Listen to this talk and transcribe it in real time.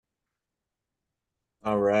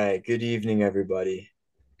All right. Good evening, everybody.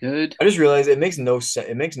 Good. I just realized it makes no sense.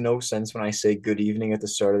 It makes no sense when I say good evening at the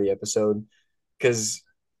start of the episode because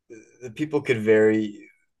the people could very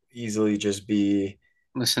easily just be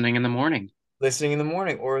Listening in the morning. listening in the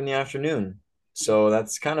morning or in the afternoon. So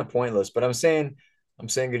that's kind of pointless. But I'm saying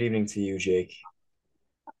good evening to you, Jake.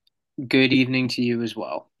 Good evening to you as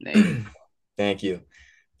well, Nate. Thank you.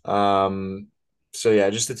 Um, so yeah,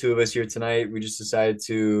 just the two of us here tonight. We just decided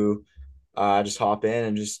to just hop in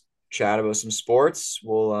and just chat about some sports.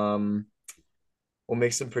 We'll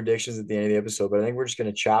make some predictions at the end of the episode, but I think we're just going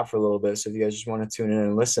to chat for a little bit. So if you guys just want to tune in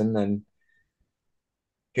and listen, then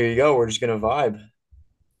here you go. We're just going to vibe.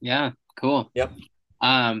 Yeah, cool. Yep.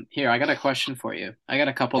 Here, I got a question for you. I got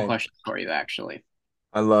a couple Okay. questions for you, actually.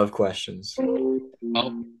 I love questions. Oh,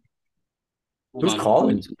 hold Who's on.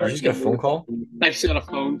 calling? Did you just get a phone call? I just got a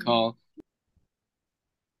phone call.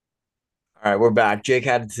 All right, we're back. Jake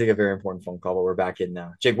had to take a very important phone call, but we're back in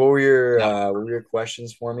now. Jake, Yeah. what were your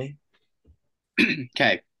questions for me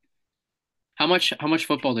Okay. How much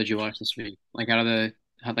football did you watch this week? Like out of the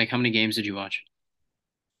like how many games did you watch?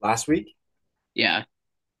 last week? Yeah.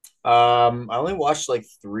 I only watched like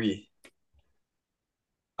three.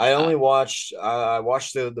 Uh, I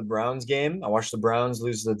watched the Browns game. I watched the Browns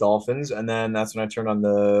lose to the Dolphins, and then that's when I turned on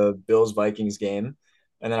the Bills Vikings game,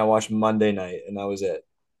 and then I watched Monday night, and that was it.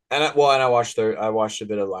 I watched a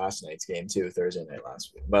bit of last night's game too, Thursday night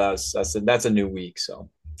last week. But that's a new week, so.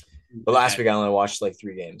 But last okay. week I only watched like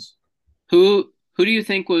three games. Who do you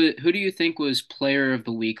think was player of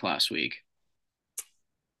the week last week?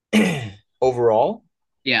 Overall,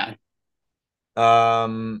 Yeah.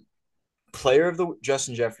 um, player of the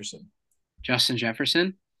Justin Jefferson. Justin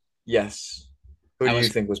Jefferson? Yes. Who That do you was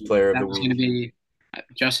think was player of that the was going to week? be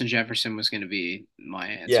Justin Jefferson was going to be my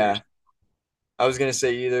answers. Yeah, I was gonna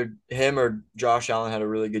say either him or Josh Allen had a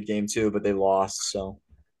really good game too, but they lost. So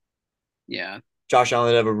Yeah. Josh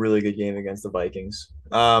Allen did have a really good game against the Vikings.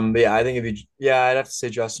 But yeah, I think I'd have to say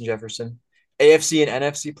Justin Jefferson. AFC and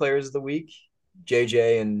NFC players of the week,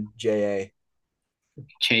 JJ and JA.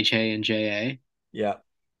 JJ and JA. Yeah.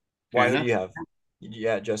 Fair Why? Who do enough. you have?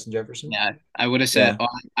 Yeah, Justin Jefferson. Yeah, I would have said. Yeah, Well,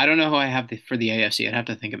 I don't know who I have for the AFC. I'd have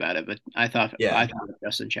to think about it, but I yeah, thought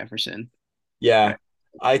Justin Jefferson. All yeah. right.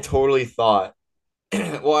 I totally thought.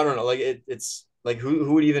 Well, I don't know. Like it's like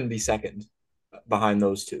who would even be second behind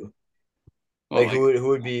those two? Well, Like like,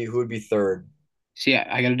 who would be third? see,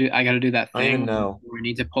 I gotta do that I don't even thing know. where I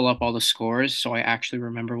need to pull up all the scores so I actually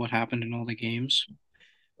remember what happened in all the games.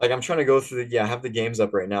 Like I'm trying to go through I have the games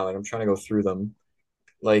up right now. Like I'm trying to go through them.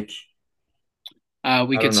 Like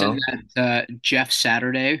We I could don't say know. that Jeff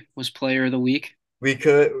Saturday was Player of the Week. We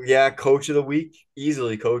could, yeah, coach of the week,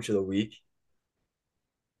 easily coach of the week.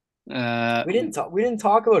 Uh, We didn't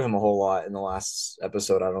talk about him a whole lot in the last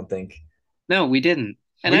episode, I don't think. no, we didn't.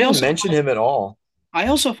 And We didn't mention him at all. I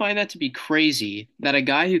also find that to be crazy that a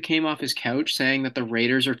guy who came off his couch saying that the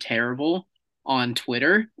Raiders are terrible on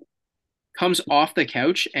Twitter comes off the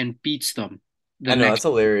couch and beats them I the know, that's next.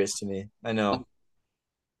 hilarious to me. I know.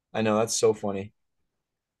 I know, that's so funny.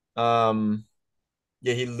 Um,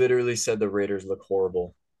 yeah, he literally said the Raiders look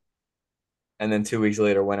horrible. And then 2 weeks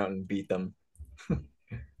later went out and beat them.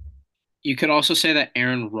 You could also say that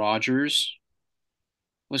Aaron Rodgers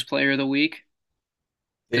was player of the week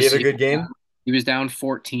Did he because have a good game? he was down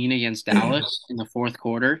 14 against Dallas in the fourth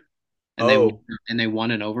quarter, and Oh, they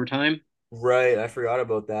won in overtime. right. I forgot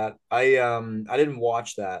about that. I didn't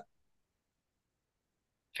watch that,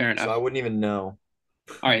 Fair so I enough. wouldn't even know.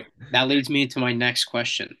 All right, that leads me to my next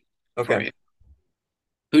question for Okay. you.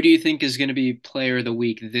 Who do you think is going to be player of the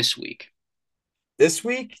week this week? This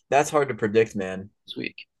week, that's hard to predict, man. This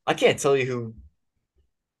week, I can't tell you who.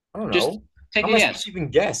 I don't just know. take How a am I supposed guess. to even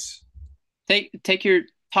guess? Take your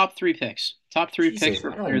top three picks. Top three picks Jesus,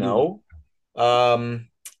 for I player don't of the week. know. Um,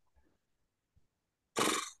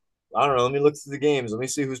 I don't know. Let me look through the games. Let me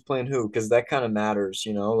see who's playing who, because that kind of matters,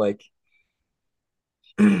 you know. Like,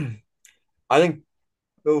 I think.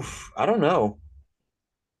 Oof, I don't know.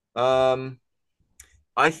 Um,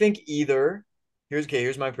 I think either. Here's okay.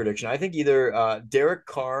 Here's my prediction. I think either Derek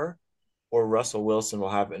Carr or Russell Wilson will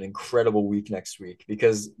have an incredible week next week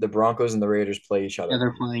because the Broncos and the Raiders play each Yeah, other.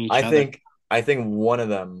 they're playing each I other. think. I think one of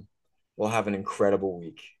them will have an incredible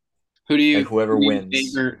week. Who do Like you whoever who do you wins.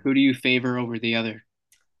 favor? Who do you favor over the other?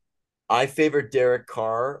 I favor Derek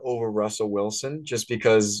Carr over Russell Wilson just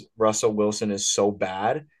because Russell Wilson is so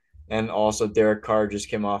bad. And also Derek Carr just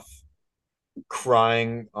came off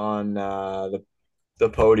crying on the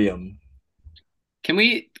podium. Can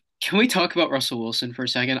we can we talk about Russell Wilson for a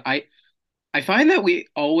second? I find that we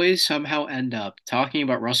always somehow end up talking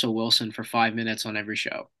about Russell Wilson for 5 minutes on every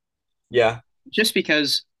show. Yeah. just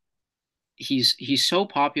because he's so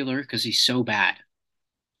popular because he's so bad.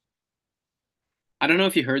 I don't know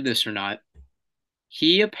if you heard this or not.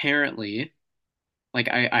 He apparently, like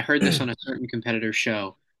I heard this on a certain competitor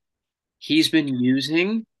show. He's been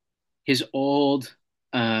using his old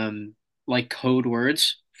like code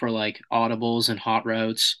words for like audibles and hot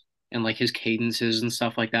routes and like his cadences and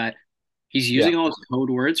stuff like that. He's Yeah. using all his code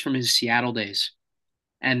words from his Seattle days,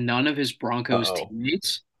 and none of his Broncos Uh-oh.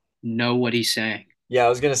 teammates know what he's saying. Yeah, I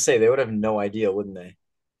was gonna say they would have no idea, wouldn't they?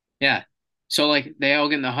 Yeah. So like they all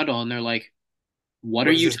get in the huddle and they're like, "What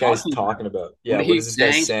are What is you this guy's talking talking about? about? What Yeah, are what you is this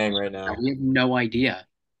guy saying?" saying right now? We have no idea.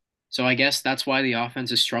 So I guess that's why the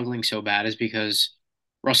offense is struggling so bad is because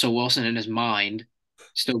Russell Wilson in his mind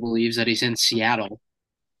still believes that he's in Seattle.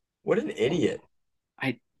 What an idiot.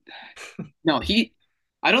 I no,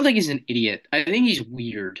 I don't think he's an idiot. I think he's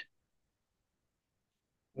weird.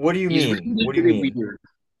 What do you He's mean? really, What do you really mean? weird.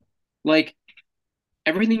 Like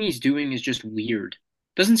everything he's doing is just weird.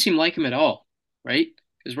 Doesn't seem like him at all, right?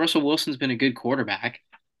 Because Russell Wilson's been a good quarterback.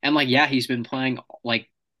 And like, yeah, he's been playing like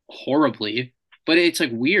horribly, but it's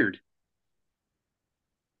like weird.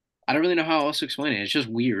 I don't really know how else to explain it. It's just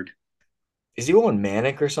weird. Is he going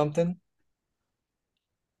manic or something?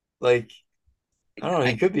 Like, I don't know,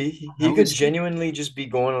 he I could be. He know could is genuinely just be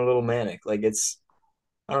going a little manic. Like it's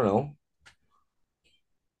I don't know.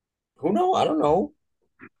 Who know? I don't know.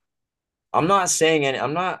 I'm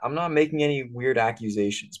not making any weird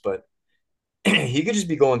accusations, but he could just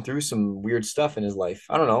be going through some weird stuff in his life.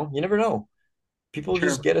 I don't know. You never know. People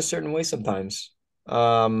just true. get a certain way sometimes.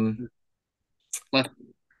 Um, Let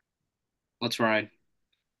let's ride.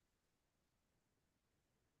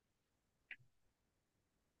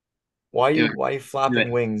 Do it. why you Do flapping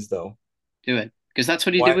it. wings though? Do it. Because that's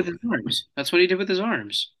what he did Why with his arms. That's what he did with his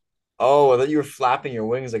arms. Oh, I thought you were flapping your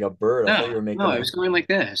wings like a bird. I thought you No, were no, making I a was going like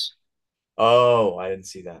this. Oh, I didn't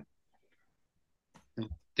see that.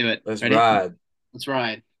 Do it. Let's Ready? ride. Let's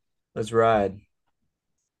ride. Let's ride.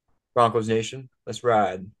 Broncos Nation. Let's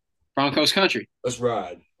ride. Broncos country. Let's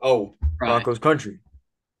ride. Oh, Ride. Broncos country.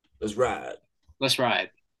 Let's ride. Let's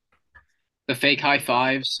ride. The fake high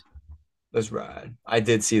fives. Let's ride. I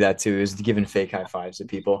did see that too. Is giving fake high fives to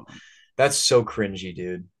people. That's so cringy,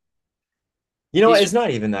 dude. You know what? He's It's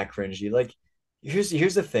not even that cringy. Like, here's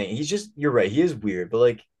the thing. He's just you're right. He is weird, but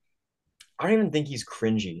like I don't even think he's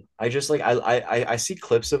cringy. I just like I see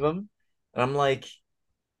clips of him, and I'm like,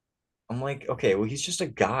 okay, well, he's just a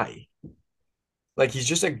guy. Like he's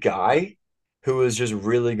just a guy who is just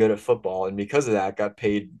really good at football, and because of that, got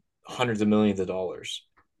paid hundreds of millions of dollars.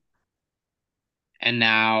 and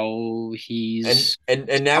now he's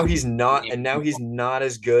And now he's not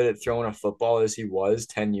as good at throwing a football as he was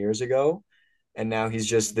 10 years ago. And now he's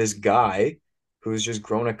just this guy who's just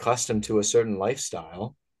grown accustomed to a certain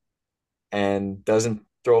lifestyle and doesn't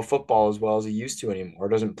throw a football as well as he used to anymore,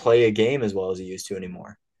 doesn't play a game as well as he used to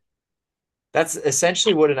anymore. That's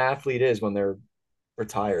essentially what an athlete is when they're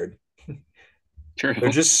retired. They're true.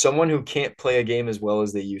 just someone who can't play a game as well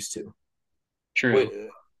as they used to. Wait,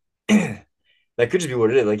 True. that could just be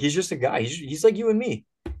what it is. Like he's just a guy. He's like you and me.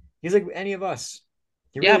 He's like any of us.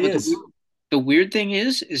 He Yeah, really but is. the weird thing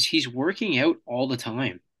is he's working out all the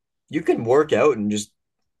time. You can work out and just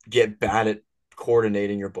get bad at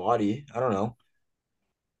coordinating your body. I don't know.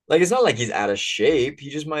 Like it's not like he's out of shape. He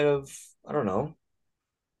just might have. I don't know.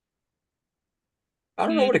 I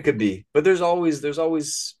don't know Hmm. what it could be. But there's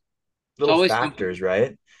always It's little always something. factors,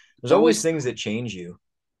 right? There's It's always always things that change you.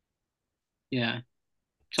 yeah.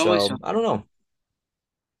 It's always So something. I don't know.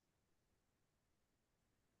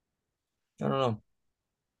 I don't know.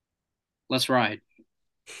 Let's ride.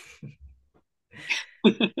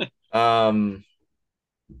 Um,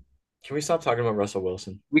 can we stop talking about Russell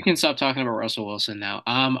Wilson? We can stop talking about Russell Wilson now.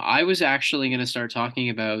 I was actually going to start talking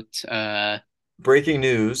about Breaking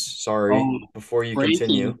news. Sorry, oh before you breaking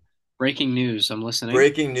continue. breaking news. I'm listening.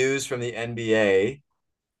 Breaking news from the NBA.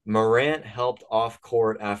 Morant helped off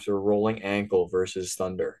court after rolling ankle versus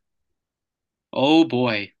Thunder. Oh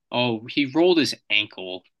boy. Oh, he rolled his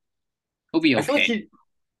ankle. He'll be I feel like okay. he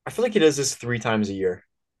I feel like he does this 3 times a year.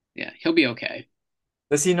 Yeah, he'll be okay.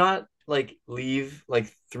 Does he not like leave like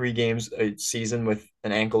 3 games a season with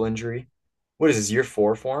an ankle injury? What is this, year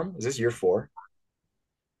 4 for him? Is this year 4?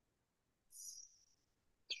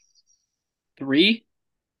 3,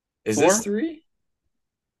 Is this 4, 3?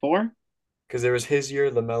 4. Because there was his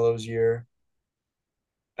year, LaMelo's year,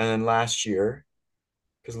 and then last year.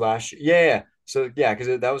 Because last year, yeah. So yeah,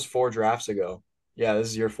 because that was 4 drafts ago. Yeah, this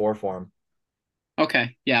is year 4 for him.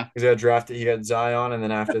 Okay, yeah, Because he got drafted, he got Zion, and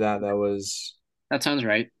then after that, that was that sounds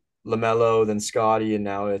right. LaMelo, then Scotty, and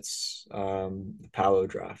now it's the Paolo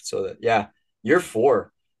draft. So that yeah. Year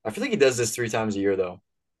four. I feel like he does this 3 times a year though.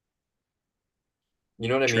 You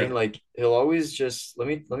know what I True. mean? Like he'll always just let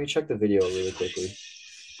me check the video really quickly.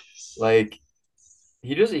 Like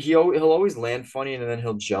he does he'll always land funny and then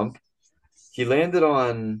he'll jump. He landed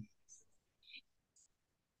on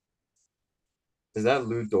is that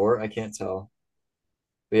Lou Dort? I can't tell.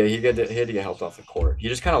 But yeah, he had to get helped off the court. He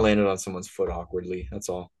just kind of landed on someone's foot awkwardly. That's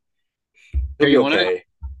all. He'll Here, be okay.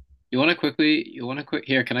 you wanna quick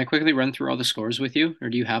here, can I quickly run through all the scores with you, or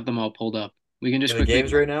do you have them all pulled up? We can just In the quickly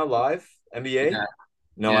games right now, live NBA. yeah,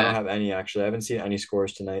 No, I don't yeah. have any actually. I haven't seen any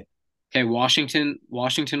scores tonight. Okay, Washington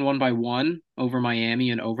won by one over Miami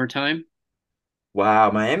in overtime.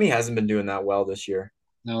 Wow, Miami hasn't been doing that well this year.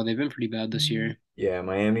 No, they've been pretty bad this year. Yeah,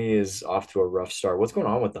 Miami is off to a rough start. What's going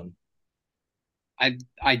on with them?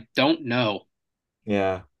 I don't know.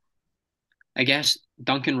 Yeah. I guess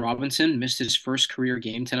Duncan Robinson missed his first career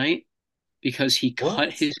game tonight because he cut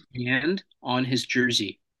What? his hand on his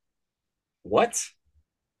jersey. What?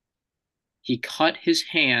 He cut his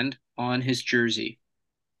hand on his jersey.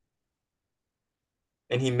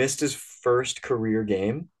 And he missed his first career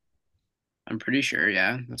game. I'm pretty sure,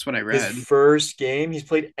 yeah. That's what I His read. first game. He's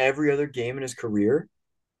played every other game in his career.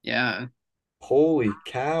 Yeah. Holy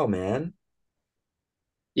cow, man.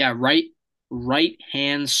 Yeah, right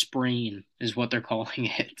hand sprain is what they're calling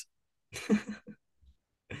it.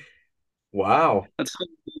 Wow. That's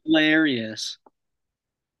hilarious.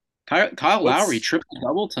 Kyle Lowry What's triple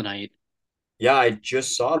double tonight. Yeah, I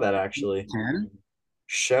just saw that actually. 10?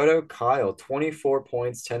 Shout out Kyle, 24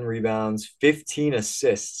 points, 10 rebounds, 15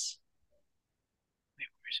 assists.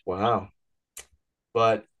 Wow.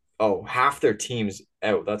 But oh, half their team's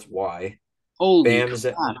out. That's why. Holy Bam's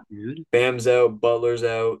crap, dude. Bam's out, Butler's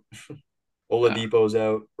out, Uh, Oladipo's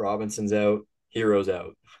out, Robinson's out, Hero's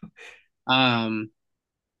out. um,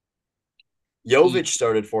 Jovic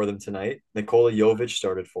started for them tonight. Nikola Jovic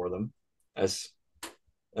started for them as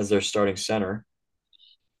as their starting center.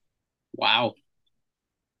 wow.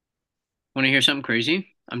 Want to hear something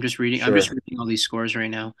crazy? I'm just Sure. reading all these scores right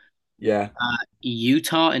now. Yeah.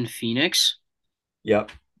 Utah and Phoenix,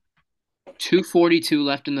 Yep. 2:42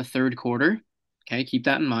 left in the third quarter. Okay, keep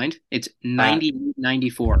that in mind. It's Uh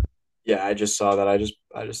 90-94. yeah, I just saw that. I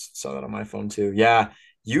just saw that on my phone too. Yeah.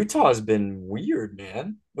 Utah's been weird,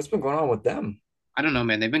 man. What's been going on with them? I don't know,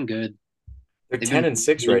 man. They've been good. They're They've 10 been and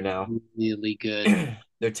 6 really, right now. really good.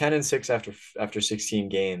 They're 10 and 6 after 16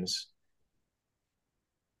 games.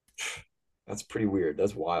 That's pretty weird.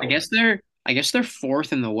 That's wild. I guess they're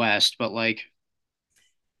fourth in the West, but like,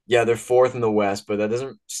 Yeah, they're fourth in the West, but that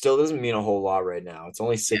doesn't mean a whole lot right now. It's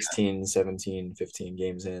only yeah, 16, 17, 15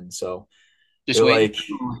 games in. So just they're wait. like,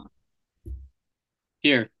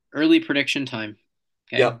 Here, early prediction time.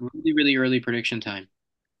 Okay, yep. really, really early prediction time.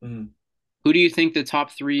 Mhm. Who do you think the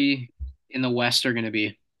top three in the West are going to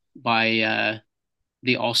be by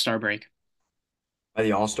the All-Star break? By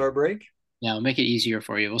the All-Star break, Yeah, we'll make it easier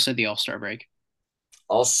for you. We'll say the All-Star break.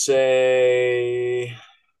 I'll say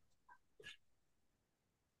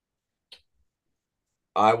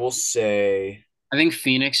I will say I think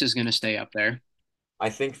Phoenix is going to stay up there. I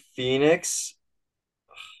think Phoenix.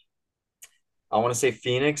 I want to say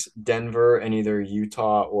Phoenix, Denver, and either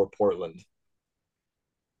Utah or Portland.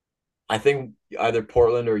 I think either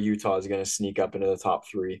Portland or Utah is going to sneak up into the top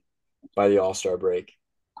three by the All-Star break.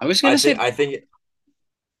 I was going I to say think I think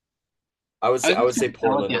I was I going to would say say the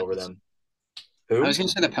Portland over Pelicans. them. I was Who? going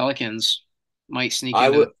to say the Pelicans might sneak I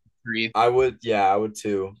into the would three. yeah, I would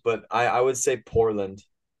too. But I would say Portland.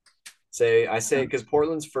 I say because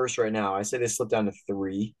Portland's first right now. I say they slip down to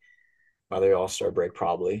three by the All-Star break,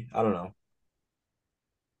 probably. I don't know.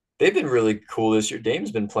 They've been really cool this year.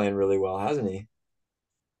 Dame's been playing really well, hasn't he?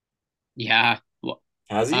 Yeah. Well,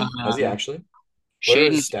 Has he? Has he um, actually? What are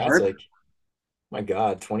his Shaden stats Sharp. like? My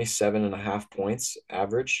God, 27 and a half points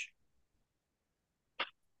average.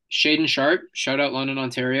 Shaden Sharp. Shout out London,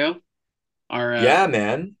 Ontario. Our Yeah,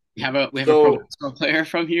 man. we have a pro So basketball player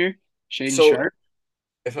from here, Shaden so Sharp.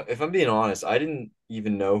 if I'm being honest, I didn't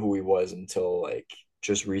even know who he was until like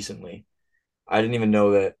just recently. I didn't even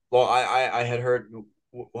know that. Well, I had heard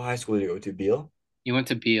what high school did you go to? Beale? He went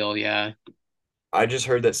to Beal. Yeah. I just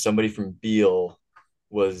heard that somebody from Beale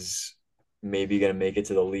was maybe gonna make it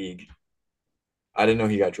to the league. I didn't know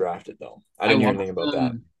he got drafted though. I I didn't hear watched anything about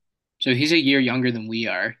that. so he's a year younger than we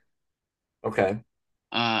are. Okay.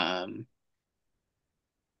 Um,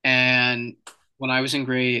 and when I was in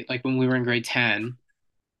like when we were in grade 10,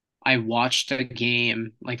 I watched a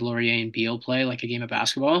game like Laurier and Beal play, like a game of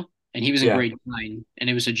basketball, and he was in Yeah. grade 9, and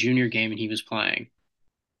it was a junior game, and he was playing.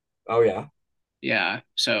 Oh yeah. Yeah,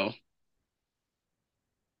 so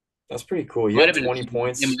That's pretty cool. He might had have been 20 it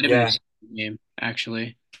points. might have been Yeah. his. game,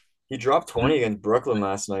 actually. He dropped 20 against Brooklyn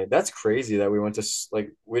last night. That's crazy that we went to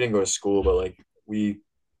like we didn't go to school, but like we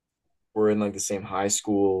were in like the same high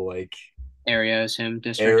school like Area is him,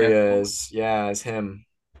 district as well. areas. Yeah, as him.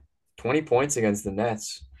 20 points against the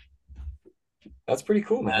Nets. That's pretty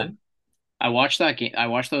cool, man. I watched that game. I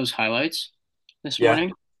watched those highlights this Yeah,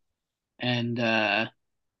 morning, and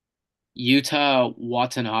Yuta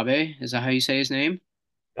Watanabe, is that how you say his name?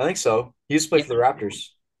 I think so. He used to play Yeah. for the Raptors.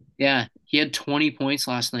 Yeah, he had 20 points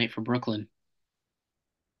last night for Brooklyn.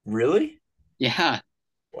 Really? Yeah,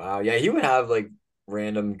 Wow. Yeah, he would have like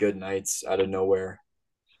random good nights out of nowhere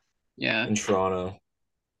yeah. in Toronto.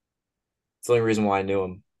 It's the only reason why I knew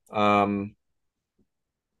him.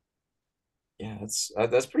 Yeah,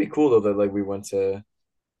 that's pretty cool though that like we went to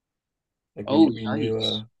like Oh, we knew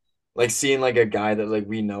yikes. like seeing like a guy that like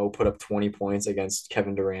we know put up 20 points against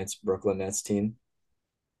Kevin Durant's Brooklyn Nets team.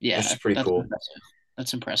 That's Yeah, just pretty that's cool. impressive.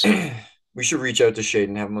 That's impressive. We should reach out to Shade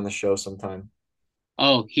and have him on the show sometime.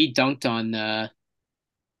 Oh, he dunked on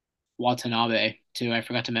Watanabe too. I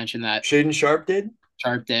forgot to mention that. Shaden Sharp did?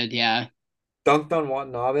 Sharp did, yeah. Dunked on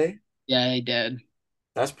Watanabe? Yeah, he did.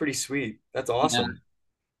 That's pretty sweet. That's Yeah. awesome.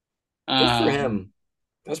 Good for Um, him.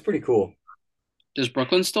 That's pretty cool. does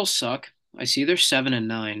Brooklyn still suck? I see they're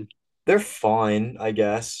 7-9. They're fine, I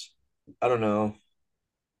guess. I don't know.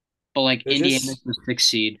 But like They're Indiana's just the sixth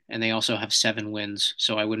seed, and they also have 7 wins,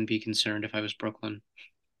 so I wouldn't be concerned if I was Brooklyn.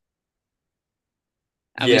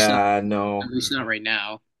 At least not, yeah, at no. least not right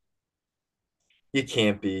now. You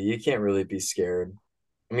can't be. You can't really be scared.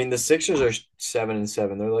 I mean, the Sixers are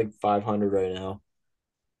 7-7. They're like 500 right now.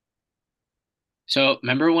 So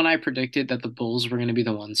remember when I predicted that the Bulls were going to be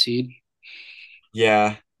the 1 seed?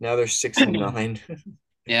 Yeah, now they're 6-9.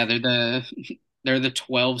 Yeah, they're the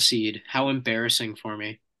 12 seed. How embarrassing for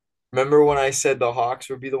me. Remember when I said the Hawks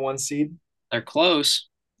would be the 1 seed? They're close.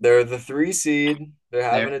 They're the 3 seed. They're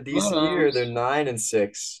They're having a decent year. They're close.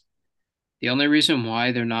 9-6. The only reason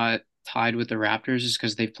why they're not tied with the Raptors is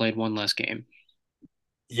because they've played one less game.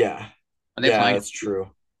 Yeah, Are they yeah, playing? that's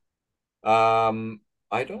true. Um,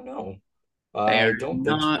 I don't know. They I are don't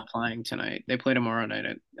think so. not playing tonight. They play tomorrow night.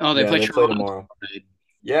 Oh, they Yeah, play they play Toronto tomorrow. tomorrow night.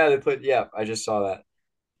 Yeah, they put. Yeah, I just saw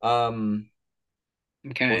that. Um,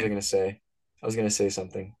 what was I Okay. gonna say? I was gonna say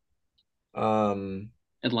something. Um,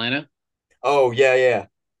 Atlanta. oh yeah, yeah.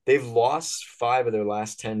 They've lost 5 of their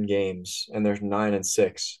last 10 games, and they're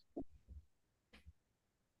 9-6.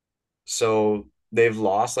 So they've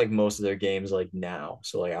lost like most of their games like now.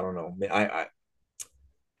 So like I don't know. I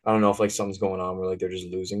don't know if like something's going on where like they're just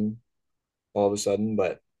losing all of a sudden.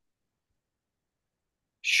 But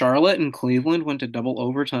Charlotte and Cleveland went to double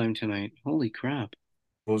overtime tonight. Holy crap.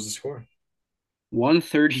 what was the score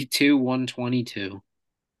 132, 122.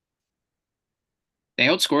 They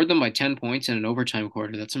outscored them by 10 points in an overtime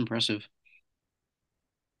quarter. That's impressive.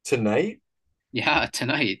 tonight? Yeah,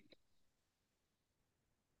 tonight.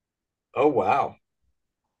 Oh wow.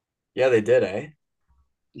 Yeah, they did, eh?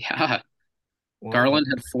 Yeah. Wow. Garland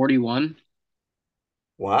had 41.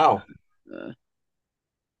 Wow. Uh,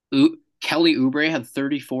 Kelly Oubre had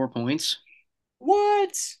 34 points.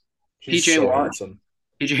 What? He's PJ so Wa handsome.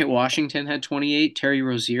 PJ Washington had 28. Terry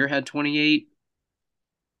Rozier had 28.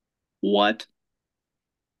 What?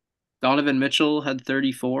 Donovan Mitchell had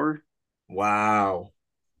 34. Wow.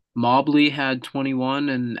 Mobley had 21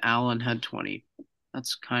 and Allen had 20.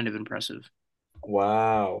 That's kind of impressive.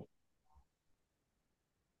 Wow.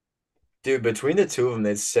 Dude, between the two of them, they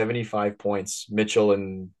had 75 points, Mitchell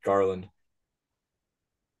and Garland.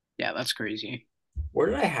 Yeah, that's crazy. Where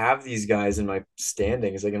did I have these guys in my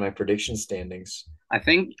standings, like in my prediction standings? I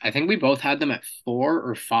think we both had them at 4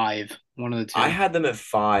 or 5, one of the I two. had them at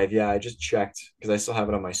 5. Yeah, I just checked because I still have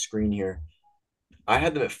it on my screen here. I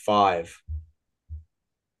had them at 5.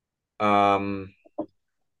 Um,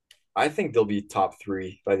 I think they'll be top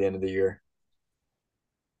 3 by the end of the year.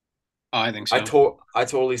 Oh, I think so. I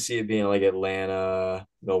totally see it being like Atlanta,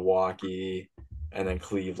 Milwaukee, and then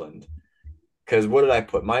Cleveland. Because what did I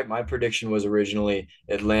put? My prediction was originally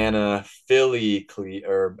Atlanta, Philly,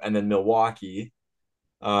 and then Milwaukee.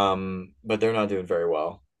 But they're not doing very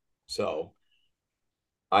well. So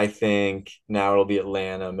I think now it'll be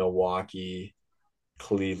Atlanta, Milwaukee,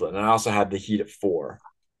 Cleveland. And I also had the Heat at 4.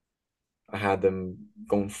 I had them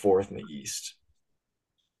going fourth in the East.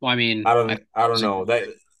 Well, I mean, I think I that don't was a know good that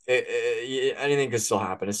pick. anything could still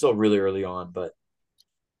happen. It's still really early on, but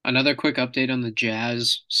Another quick update on the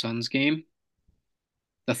Jazz Suns game.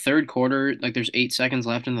 The third quarter, like there's 8 seconds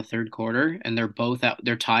left in the third quarter, and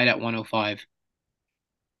they're tied at 105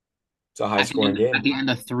 it's a high scoring at game. the end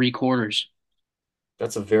of 3 quarters.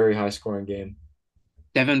 That's a very high scoring game.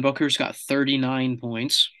 Devin Booker's got 39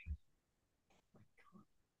 points.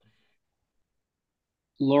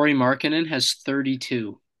 Lauri Markkanen has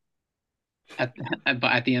 32 at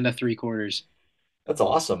at the end of three quarters. That's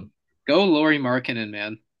awesome. Go Lauri Markkanen,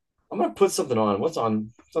 man. I'm gonna put something on. What's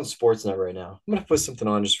on Sportsnet right now? I'm gonna put something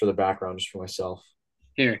on just for the background, just for myself.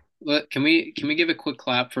 Here, can we give a quick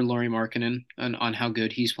clap for Lauri Markkanen on how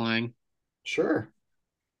good he's playing? Sure.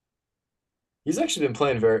 He's actually been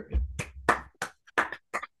playing very.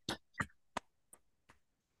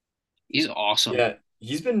 He's awesome. Yeah,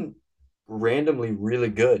 he's been randomly really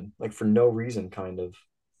good, like for no reason, kind of.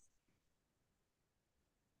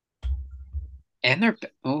 And they're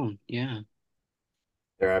oh yeah.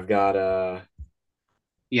 There,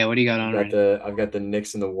 Yeah, what do you got on right now? I've got the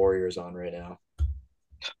Knicks and the Warriors on right now.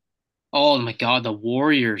 Oh my God, the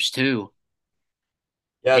Warriors too.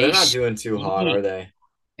 Yeah, they're They not doing too hot, are stink. they?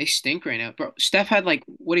 They stink right now. Bro, Steph had like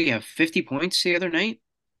what do you have, 50 points the other night?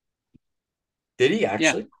 Did he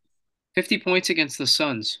Yeah, actually? 50 points against the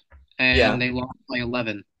Suns and Yeah. they lost by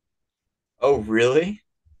 11. Oh, really?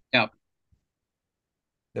 Yeah.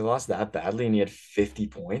 They lost that badly and he had 50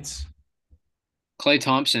 points? Klay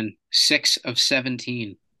Thompson, 6 of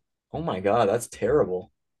 17. Oh my God, that's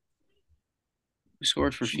terrible. Who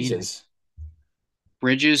scored for Phoenix? Jesus.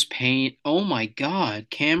 Bridges, Payne. Oh my God.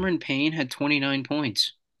 Cameron Payne had 29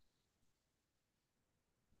 points.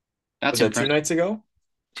 Was That's that two impressive. nights ago?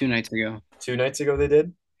 2 nights ago. 2 nights ago they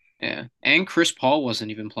did? Yeah. And Chris Paul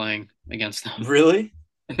wasn't even playing against them. Really?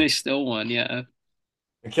 And they still won. Yeah.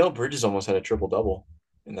 Mikal Bridges almost had a triple double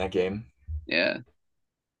in that game. Yeah.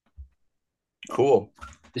 Cool.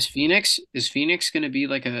 Is Phoenix going to be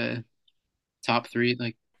like a top three,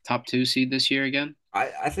 like top two seed this year again?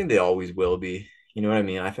 I think they always will be. You know what I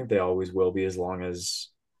mean? I think they always will be as long as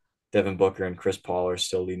Devin Booker and Chris Paul are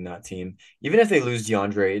still leading that team. Even if they lose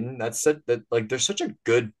DeAndre Ayton, that's such that like they're such a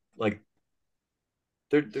good like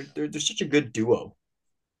they're such a good duo,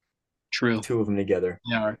 the True. two of them together.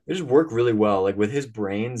 Yeah. They just work really well. Like with his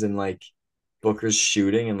brains and like Booker's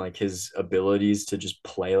shooting and like his abilities to just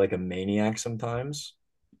play like a maniac sometimes.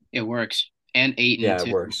 It works. And Aiton Yeah, it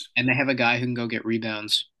too. works. And they have a guy who can go get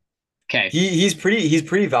rebounds. Okay. He's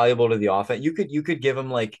pretty valuable to the offense. You could give him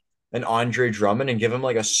like an Andre Drummond and give him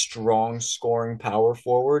like a strong scoring power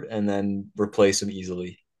forward and then replace him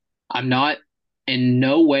easily. I'm not in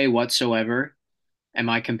no way whatsoever am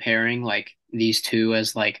I comparing like these two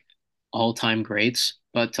as like all-time greats,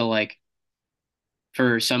 but to like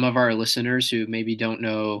for some of our listeners who maybe don't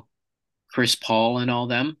know Chris Paul and all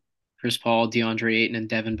them, Chris Paul, DeAndre Ayton, and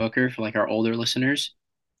Devin Booker for like our older listeners.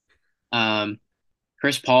 Um,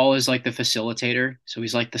 Chris Paul is like the facilitator, so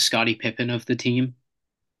he's like the Scottie Pippen of the team.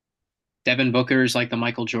 Devin Booker is like the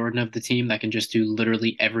Michael Jordan of the team that can just do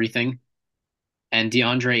literally everything. And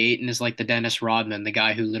DeAndre Ayton is like the Dennis Rodman, the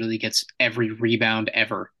guy who literally gets every rebound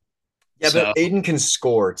ever. Yeah, So but Aiden can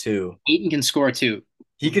score too. Ayton can score too.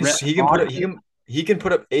 He can put up Rodman, he can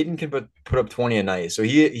put up Aiden can put up 20 a night. So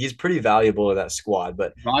he's pretty valuable to that squad.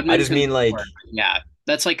 But I Rodman just can mean like score. Yeah,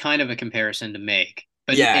 that's like kind of a comparison to make.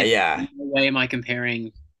 But yeah, in yeah. no way am I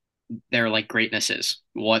comparing their like greatnesses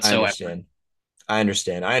I whatsoever. understand. I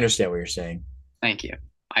understand. I understand what you're saying. Thank you.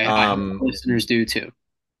 I hope Um listeners do too.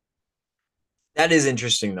 that is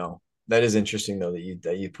interesting though. That is interesting though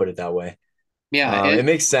that you put it that way. Yeah, It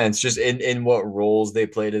makes sense just in what roles they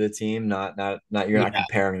play to the team. Not you're not yeah,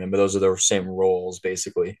 comparing them, but those are the same roles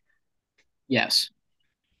basically. yes.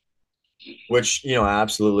 Which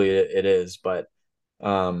absolutely it is. But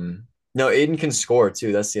no, Aiden can score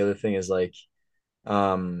too. That's the other thing is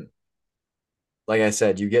um, like I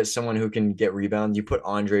said, you get someone who can get rebounds. You put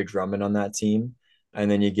Andre Drummond on that team, and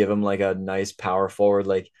then you give him like a nice power forward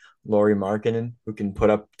like Lauri Markkanen, who can put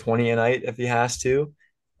up 20 a night if he has to.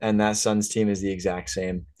 And that Suns team is the exact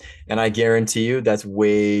same. And I guarantee you that's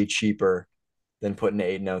way cheaper than putting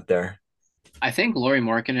Aiden out there. I think Lauri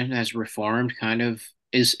Markkanen has reformed kind of.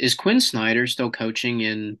 Is Quinn Snyder still coaching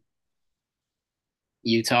in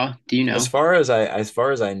Utah? Do you know? As far as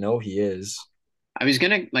I know, he is. I was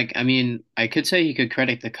gonna like, I mean, I could say he could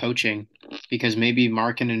credit the coaching because maybe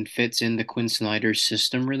Markkanen fits in the Quinn Snyder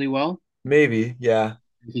system really well, Maybe, yeah.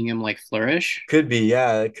 making him like flourish. Could be,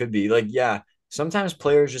 yeah, it could be. Like, yeah, sometimes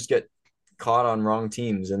players just get caught on wrong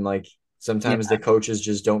teams and like Yeah, sometimes the coaches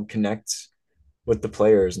just don't connect with the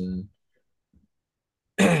players and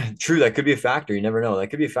true, that could be a factor. You never know. That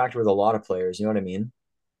could be a factor with a lot of players, you know what I mean?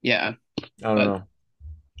 yeah. I don't But know.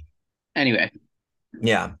 anyway,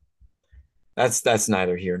 Yeah. That's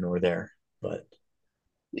neither here nor there. But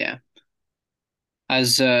yeah.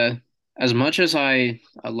 As uh as much as I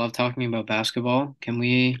love talking about basketball, can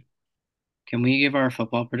we give our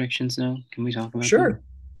football predictions now? Can we talk about them? sure.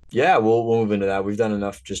 Yeah, we'll move into that. We've done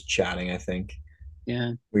enough just chatting, I think.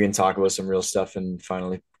 Yeah. we can talk about some real stuff and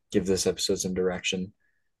finally give this episode some direction.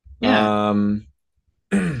 Yeah. Um,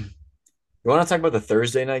 you want to talk about the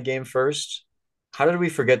Thursday night game first? How did we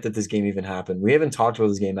forget that this game even happened? We haven't talked about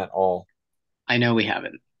this game at all. I know we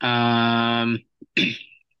haven't.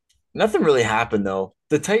 Nothing really happened though.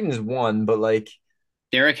 The Titans won, but like,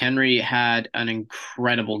 Derrick Henry had an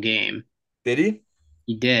incredible game. did he?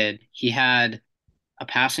 He did. He had a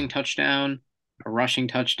passing touchdown, a rushing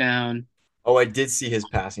touchdown, Oh, I did see his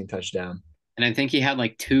passing touchdown. and I think he had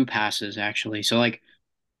like two passes actually. So like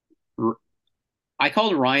r- I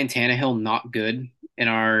called Ryan Tannehill not good in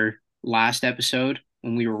our last episode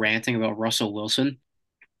when we were ranting about Russell Wilson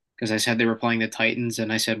because I said they were playing the Titans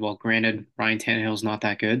and I said, well, granted, Ryan Tannehill's not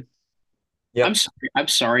that good. Yep, I'm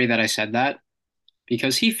sorry that I said that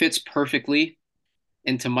because he fits perfectly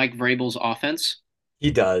into Mike Vrabel's offense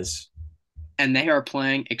he does. and they are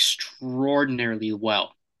playing extraordinarily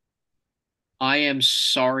well. I am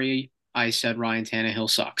sorry I said Ryan Tannehill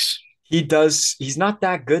sucks. He does. He's not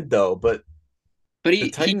that good though, but But the he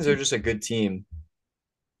Titans are just a good team.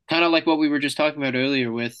 kind of like what we were just talking about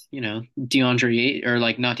earlier with, DeAndre Ayton, or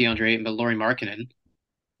like not DeAndre Ayton, but Laurie Markkinen.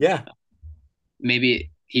 Yeah,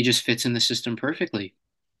 Maybe he just fits in the system perfectly.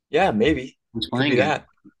 yeah, maybe. He's Could playing be good. that.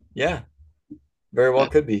 Yeah, very well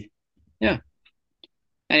But could be. yeah.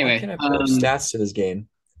 Why Anyway, can't I pull up stats to this game? I'm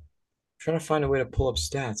trying to find a way to pull up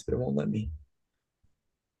stats, but it won't let me.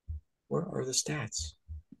 Where are the stats?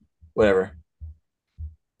 Whatever.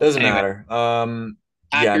 Doesn't anyway, matter.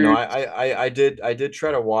 Yeah, no, Packers. I did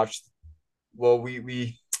try to watch. Well,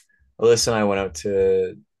 we Alyssa and I went out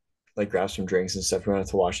to like grab some drinks and stuff. We wanted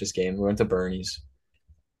to watch this game. We went to Bernie's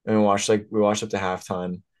and we watched up to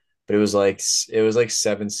halftime, but it was like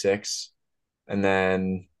 7-6, and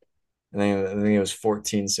then I think it was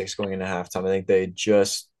 14-6 going into halftime. I think they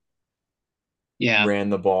just Yeah, ran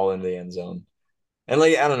the ball into the end zone. And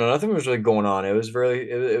like I don't know, nothing was really going on. It was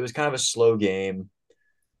kind of a slow game.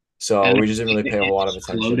 So and we just didn't really pay a it whole lot of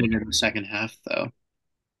exploded attention. in the second half, though.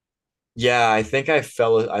 Yeah, I think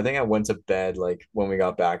I went to bed like when we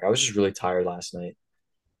got back. I was just really tired last night.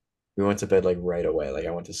 We went to bed like right away. Like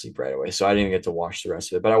I went to sleep right away. So I didn't even get to watch the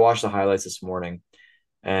rest of it. But I watched the highlights this morning.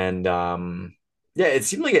 And yeah, it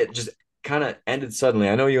seemed like it just kind of ended suddenly.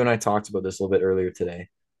 I know you and I talked about this a little bit earlier today,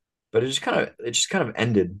 but it just kind of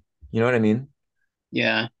ended. You know what I mean?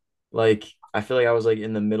 Yeah, Like I feel like I was like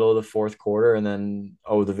in the middle of the fourth quarter and then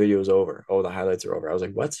oh the video's over. Oh, the highlights are over. I was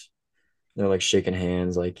like, what? They're like shaking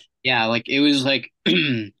hands, like yeah. Like it was like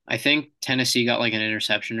I think Tennessee got like an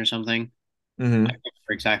interception or something. I mm-hmm. can't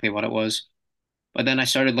remember exactly what it was. But then I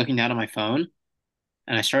started looking down at my phone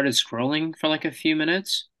and I started scrolling for like a few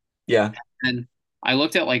minutes. Yeah. And I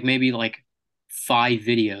looked at like maybe like five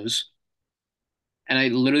videos and I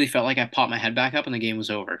literally felt like I popped my head back up and the game was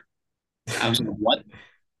over. I was like, what?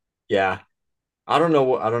 Yeah. I don't know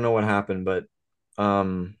what happened, but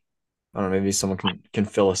um I don't know, maybe someone can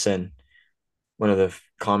fill us in. One of the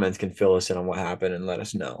comments can fill us in on what happened and let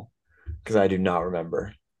us know because I do not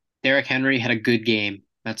remember. Derrick Henry had a good game.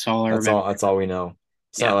 That's all I That's remember. all that's all we know.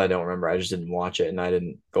 It's not Yeah. that I don't remember. I just didn't watch it and I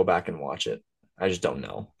didn't go back and watch it. I just don't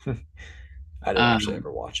know. I didn't actually Um,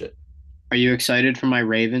 ever watch it. are you excited for my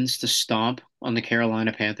Ravens to stomp on the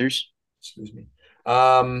Carolina Panthers? Excuse me.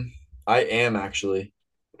 Um I am actually.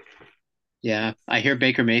 Yeah, I hear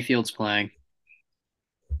Baker Mayfield's playing.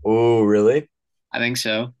 Oh, really? I think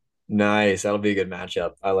so. Nice. That'll be a good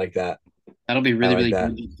matchup. I like that. That'll be I really, like really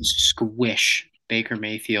that. good to squish Baker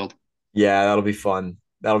Mayfield. Yeah, that'll be fun.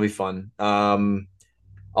 That'll be fun.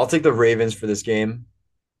 I'll take the Ravens for this game.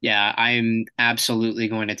 Yeah, I'm absolutely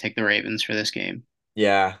going to take the Ravens for this game.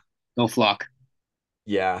 Yeah, Go Flock.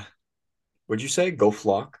 yeah. Would you say go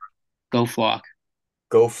flock? Go Flock.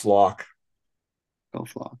 Go flock. Go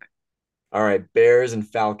Flock. All right, Bears and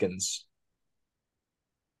Falcons.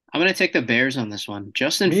 I'm going to take the Bears on this one.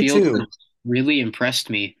 Justin Me Fields has too. really impressed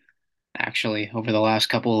me, actually, over the last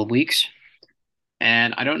couple of weeks.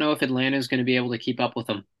 And I don't know if Atlanta is going to be able to keep up with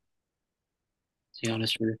them, to be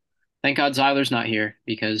honest with you. Thank God Zyler's not here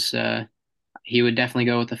because he would definitely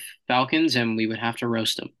go with the Falcons and we would have to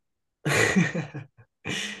roast him.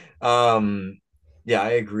 um, yeah,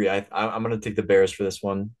 I agree. I'm gonna take the Bears for this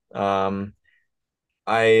one.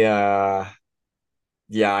 I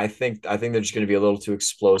yeah, I think they're just gonna be a little too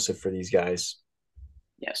explosive for these guys.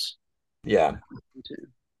 Yes. Yeah,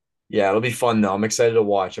 yeah, it'll be fun though. I'm excited to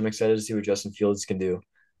watch. I'm excited to see what Justin Fields can do.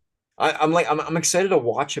 I'm excited to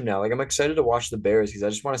watch him now. Like I'm excited to watch the Bears because I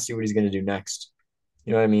just want to see what he's gonna do next.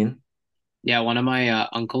 You know what I mean? Yeah, one of my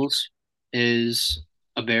uncles is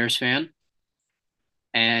a Bears fan,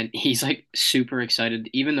 and he's like super excited.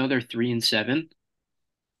 Even though they're 3-7,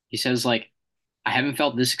 he says like I haven't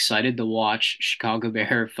felt this excited to watch Chicago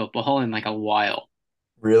Bear football in like a while.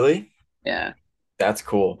 Really? Yeah, That's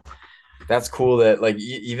cool. That's cool that like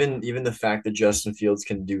even the fact that Justin Fields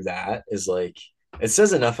can do that is like it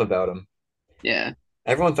says enough about him. yeah.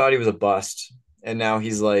 Everyone thought he was a bust, and now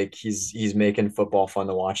he's like he's making football fun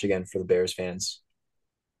to watch again for the Bears fans.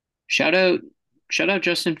 Shout out, shout out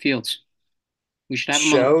Justin Fields. We should have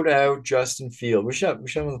him on Shout out Justin Field. We should have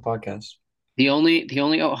him on the podcast. the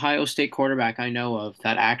only Ohio State quarterback I know of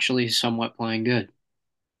that actually is somewhat playing good.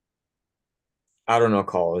 I don't know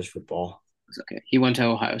college football. It's okay. He went to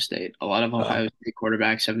Ohio State. A lot of Oh, Ohio State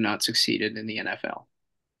quarterbacks have not succeeded in the NFL.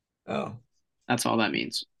 oh. That's all that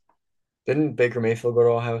means. Didn't Baker Mayfield go to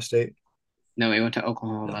Ohio State? No, he went to No.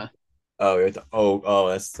 Oklahoma. Oh, you're oh,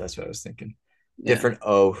 that's what I was thinking. Yeah, Different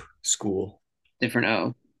O school. different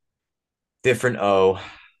O. Different O.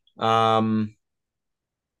 Um,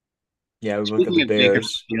 yeah, we look at the Speaking of Baker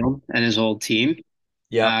Bears. Mayfield and his old team,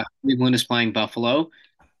 Yep. Cleveland is playing Buffalo,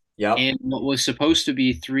 Yep. and what was supposed to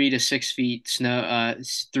be 3 to 6 feet snow,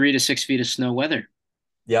 3 to 6 feet of snow weather.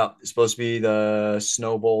 Yep. It's supposed to be the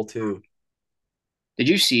Snow Bowl too. Did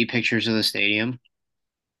you see pictures of the stadium?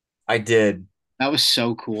 I did. That was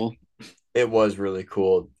so cool. It was really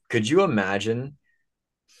cool. Could you imagine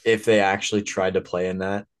if they actually tried to play in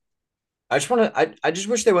that? I just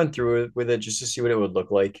wish they went through it with it just to see what it would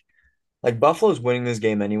look like. Like Buffalo's winning this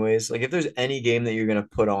game anyways. Like if there's any game that you're gonna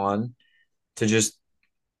put on to just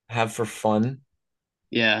have for fun,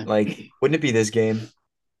 Yeah. like wouldn't it be this game?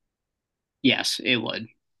 Yes, it would.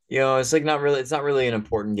 It's like not really it's not really an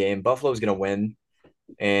important game. Buffalo's gonna win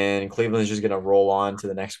and Cleveland's just gonna roll on to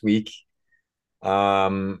the next week.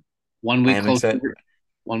 Um One I week am closer. excited.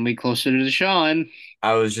 1 week closer to Deshaun.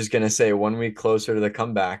 I was just gonna say 1 week closer to the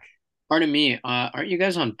comeback. Pardon me. Aren't you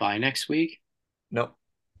guys on bye next week? Nope,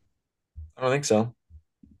 I don't think so.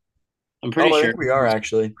 I'm pretty Oh, I sure. think we are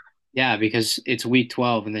actually. Yeah, because it's week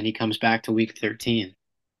 12 and then he comes back to week 13.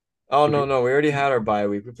 Oh I'm no, pretty- no, we already had our bye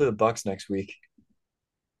week. We play the Bucks next week.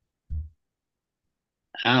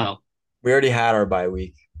 Oh, We already had our bye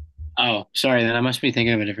week. oh, sorry. Then I must be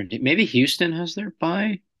thinking of a different team. Maybe Houston has their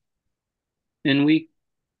bye in week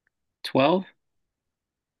 12.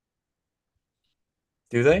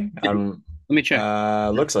 Do they? I Let don't. me check.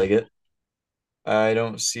 Looks like it. I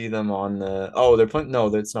don't see them on the. Oh, they're playing.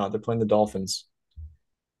 No, it's not. They're playing the Dolphins.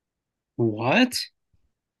 What?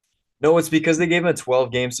 No, it's because they gave him a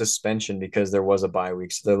 12 game suspension because there was a bye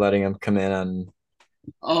week, so they're letting him come in on like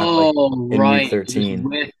Oh, in week right. It was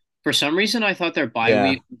 13. for some reason, I thought their bye Yeah,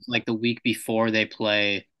 week was like the week before they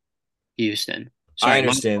play Houston. I Sorry,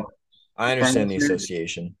 understand. I for our understand the listeners,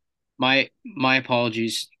 association. my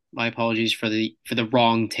apologies. My apologies for the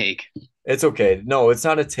wrong take. It's okay. No, it's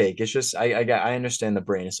not a take. It's just I understand the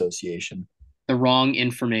brain association. The wrong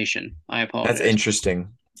information. I That's apologize. interesting.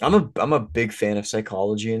 I'm a big fan of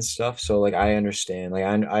psychology and stuff, so like I understand. Like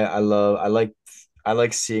I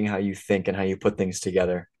like seeing how you think and how you put things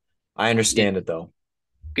together. I Yeah, understand it though.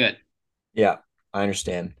 good. Yeah, I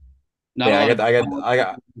understand. But Not a yeah, lot of I people got I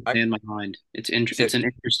got I understand my mind. It's so an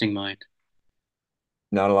interesting mind.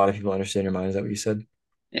 not a lot of people understand your mind. Is that what you said?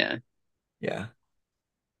 Yeah. Yeah.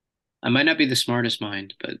 I might not be the smartest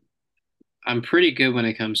mind, but I'm pretty good when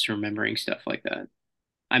it comes to remembering stuff like that.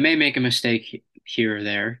 I may make a mistake here or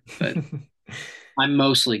there, but I'm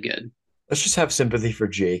mostly good. Let's just have sympathy for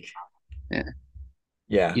Jake. Yeah.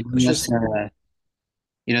 Yeah. You Let's know just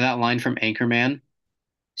that line from Anchorman?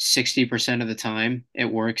 60% of the time, it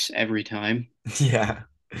works every time. yeah.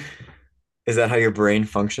 Is that how your brain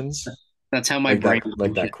functions? That's how my brain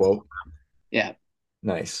Like that functions. quote? Yeah.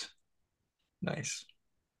 Nice. Nice.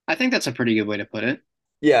 I think that's a pretty good way to put it.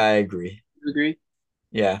 Yeah, I agree. You agree?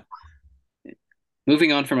 Yeah.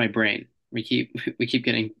 Moving on from my brain. We keep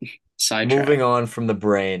getting Moving sidetracked. on from the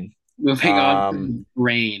brain. Moving on Um, from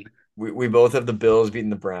brain. we both have the Bills beating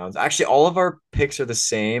the Browns. Actually, all of our picks are the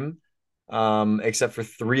same, except for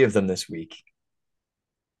three of them this week.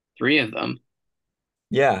 Three of them.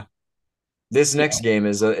 Yeah. This next game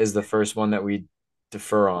is the first one that we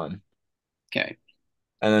defer on. Okay.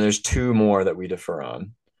 And then there's two more that we defer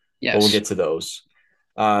on. But we'll Yes. get to those.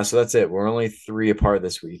 So that's it. We're only three apart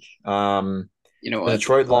this week. You know The what?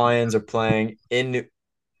 Detroit Lions are playing in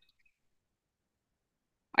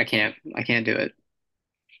I can't do it.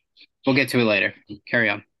 We'll get to it later. Carry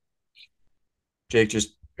on. Jake,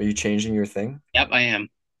 just are you changing your thing? Yep, I am.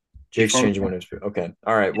 Jake's Before changing windows. Okay.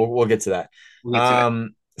 All right. We'll get to that. we'll get to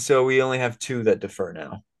it. So we only have two that defer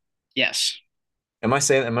now. Yes. Am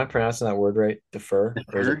I pronouncing that word right? Defer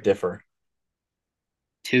or is it Differ. differ?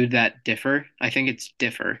 Two that differ. I think it's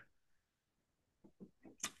differ.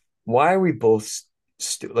 Why are we both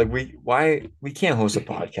Like we can't host a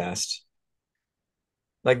podcast.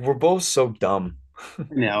 Like we're both so dumb.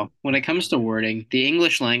 No, when it comes to wording, the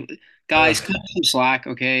English language, guys, cut Ugh. some slack,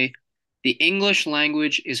 okay? The English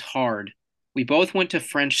language is hard. We both went to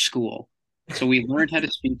French school, so we learned how to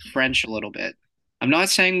speak French a little bit. I'm not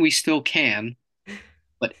saying we still can,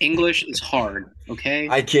 but English is hard, okay?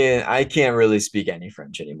 I can't really speak any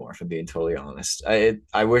French anymore, if I'm being totally honest.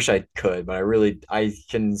 I wish I could, but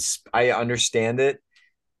I understand it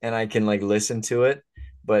and I can like listen to it.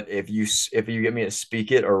 But if you get me to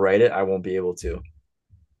speak it or write it, I won't be able to.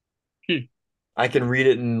 Hmm, I can read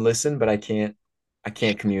it and listen, but I can't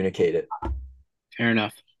communicate it. fair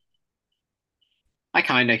enough. I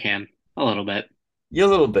kinda can, a little bit. Yeah, a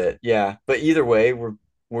little bit, yeah. But either way,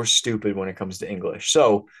 we're stupid when it comes to English.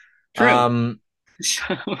 So, True. um,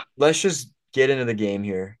 So let's just get into the game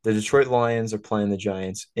here. The Detroit Lions are playing the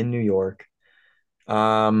Giants in New York.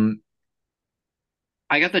 Um,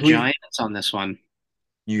 I got the who Giants on this one.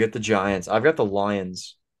 you get the Giants? I've got the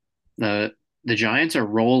Lions. The Giants are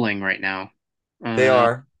rolling right now. They Uh,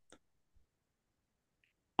 are.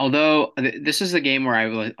 although this is the game where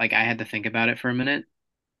I had to think about it for a minute.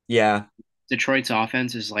 Yeah. Detroit's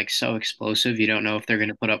offense is like so explosive. You don't know if they're going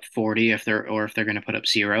to put up 40 if they're going to put up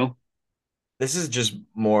 0. This is just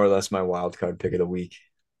more or less my wild card pick of the week.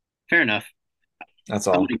 Fair enough. That's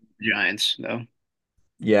I'm going all. to the Giants though.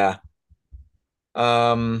 Yeah.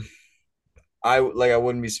 Um, I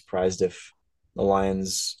wouldn't be surprised if the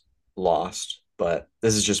Lions lost, but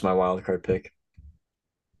this is just my wild card pick.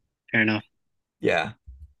 Fair enough. Yeah.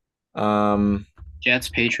 Um, Jets,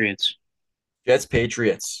 Patriots. Jets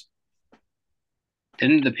Patriots.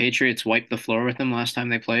 Didn't the Patriots wipe the floor with them last time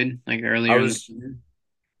they played, like I earlier in the was season?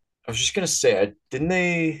 I was just gonna say, didn't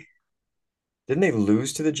they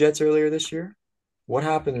lose to the Jets earlier this year? What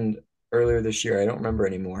happened earlier this year? I don't remember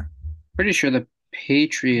anymore. Pretty sure the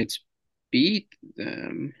Patriots beat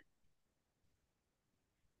them.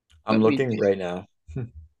 I'm Let me. looking right now.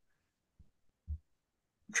 I'm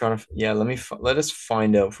trying to, yeah, let us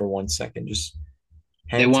find out for 1 second. Just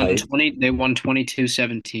They hang won tight. 20. They won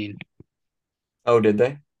 22-17. Oh, did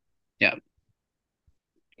they? Yeah.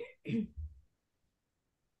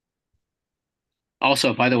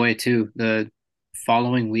 Also, by the way, too, the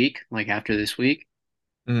following week, like after this week,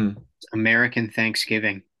 Mm. American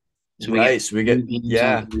Thanksgiving. So we get Right. So we two get, games on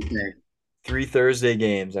yeah, Thursday. 3 Thursday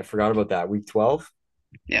games. I forgot about that. Week 12.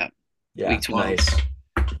 Yeah, Yeah, week 12. nice.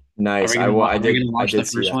 Nice. I Are we did gonna I watch the did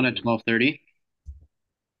see first that. one at 12:30? Do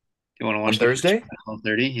you want to On watch the first Thursday? one at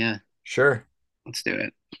 12:30? Yeah, Sure. let's do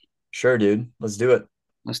it. Sure, dude. Let's do it.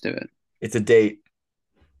 Let's do it. It's a date.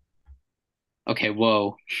 Okay,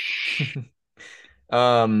 whoa.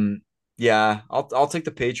 Um, yeah, I'll take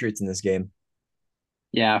the Patriots in this game.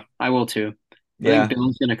 Yeah, I will too. I think Yeah.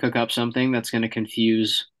 Bill's gonna cook up something that's gonna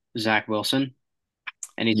confuse Zach Wilson,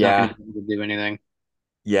 and he's not gonna Yeah. be able to do anything.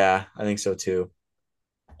 Yeah, I think so too.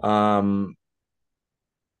 Um,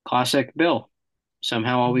 Classic Bill.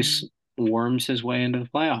 Somehow always worms his way into the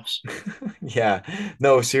playoffs. yeah.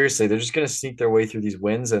 No, seriously, they're just gonna sneak their way through these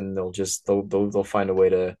wins and they'll find a way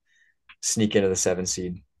to sneak into the 7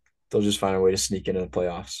 seed. They'll just find a way to sneak into the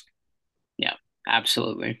playoffs. Yeah,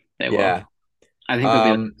 absolutely. They will. Yeah. I think they'll be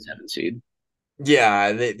like Um, the 7th seed.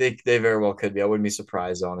 yeah, they very well could be. I wouldn't be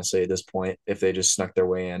surprised, honestly, at this point, if they just snuck their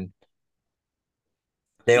way in.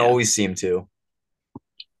 They Yeah. always seem to.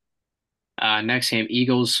 Next game,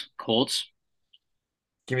 Eagles, Colts.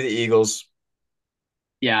 Give me the Eagles.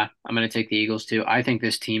 Yeah, I'm gonna take the Eagles too. I think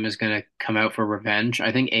this team is gonna come out for revenge.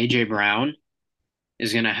 I think AJ Brown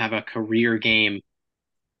is gonna have a career game You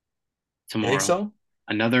think tomorrow. so?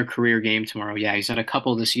 Another career game tomorrow. Yeah, he's had a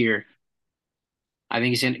couple this year. I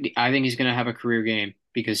think he's gonna have a career game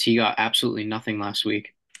because he got absolutely nothing last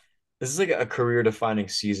week. This is like a career defining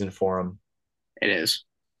season for him. It is.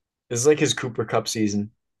 This is like his Cooper Cup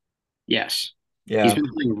season. Yes. He's Yeah. been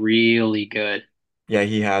playing really good. Yeah,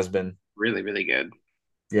 he has been. Really, really good.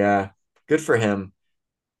 Yeah. Good for him.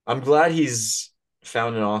 I'm glad he's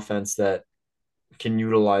found an offense that can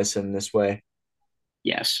utilize him this way,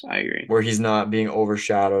 Yes, I agree. where he's not being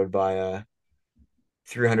overshadowed by a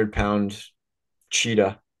 300-pound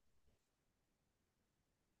cheetah,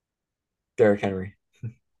 Derrick Henry.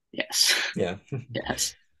 Yes. Yeah.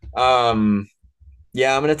 Yes. Um,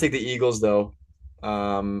 yeah, I'm gonna take the Eagles though.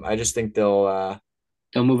 I just think They'll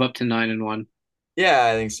move up to 9-1. yeah,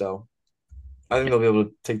 I think so. I think Yeah, they'll be able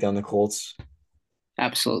to take down the Colts.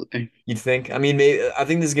 absolutely. You'd think? I mean, maybe I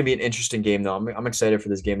think this is gonna be an interesting game though. I'm excited for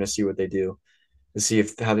this game to see what they do, to see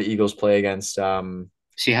if how the Eagles play against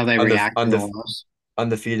See how they under react to the under loss.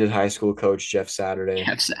 undefeated high school coach Jeff Saturday.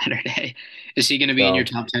 Jeff Saturday. Is he going to be in your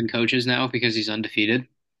So top 10 coaches now because he's undefeated?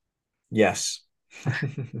 yes.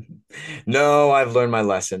 No, I've learned my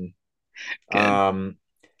lesson. Good. Um,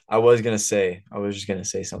 I was just gonna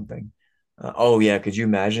say something. Oh yeah, could you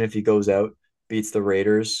imagine if he goes out, beats the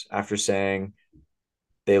Raiders after saying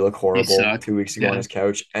they look They horrible suck. 2 weeks ago on Yeah. his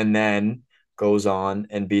couch, and then goes on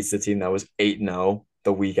and beats the team that was 8-0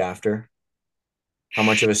 the week after? How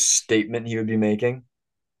much of a statement he would be making?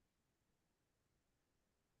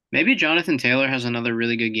 Maybe Jonathan Taylor has another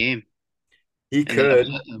really good game He and they could.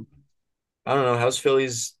 upset them. I don't know. How's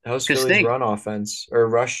Because Philly's think, run offense or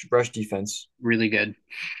rush defense? really good.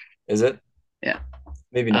 Is it? Yeah.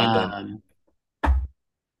 Maybe not then. Um,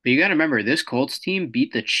 but you got to remember, this Colts team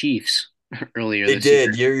beat the Chiefs earlier They this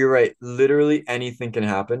did. year. You're right. Literally anything can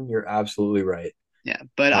happen. You're absolutely right. Yeah.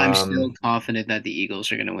 But I'm still Um, confident that the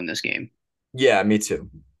Eagles are going to win this game. yeah, me too.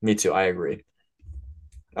 Me too. I agree.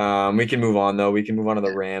 We can move on though. We can move on to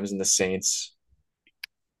the Rams and the Saints.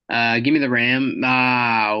 Give me the Ram.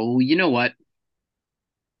 You know what?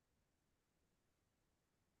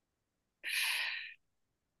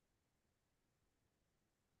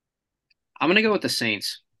 I'm going to go with the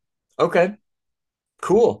Saints. Okay.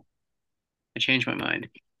 Cool. I changed my mind.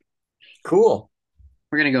 Cool.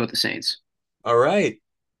 We're going to go with the Saints. All right.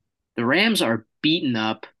 The Rams are beaten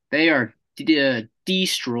up. They are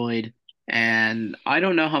destroyed. And I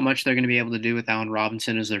don't know how much they're going to be able to do with Allen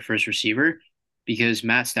Robinson as their first receiver because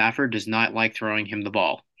Matt Stafford does not like throwing him the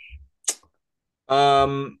ball.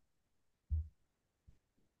 Um,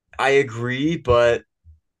 I agree, but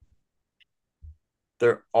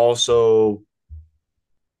they're also,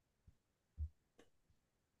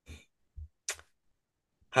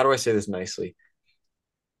 how do I say this nicely?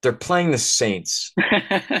 They're playing the Saints.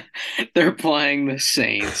 They're playing the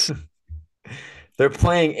Saints. They're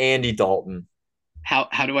playing Andy Dalton. How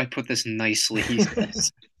do I put this nicely? He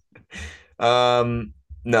says. Um,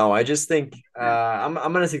 no, I just think I'm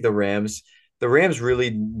gonna take the Rams. The Rams really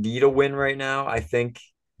need a win right now. I think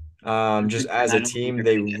just And as I a don't think team, they're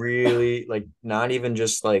they gonna get it. really like not even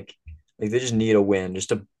just like they just need a win just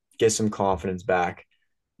to get some confidence back.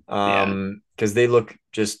 Yeah. Because they look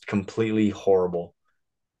just completely horrible.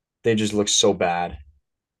 They just look so bad.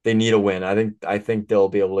 They need a win. I think they'll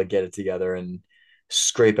be able to get it together and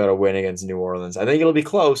scrape out a win against New Orleans. I think it'll be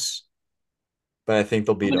close, but I think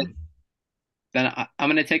they'll I'm beat gonna them. I'm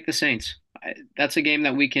gonna take the Saints. That's a game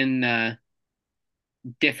that we can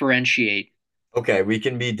differentiate. Okay, we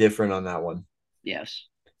can be different on that one. Yes.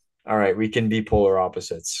 All right, we can be polar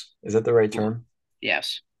opposites. Is that the right Cool. term?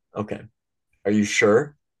 Yes. Okay. Are you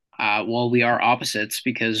sure? Well, we are opposites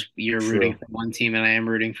because you're rooting True. for one team and I am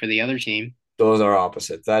rooting for the other team. Those are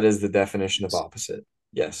opposites. That is the definition of opposite.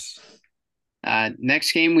 Yes.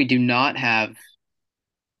 Next game, we do not have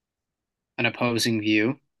an opposing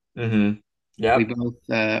view. Mm-hmm. We Yep.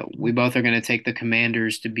 both are going to take the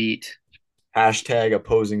Commanders to beat Hashtag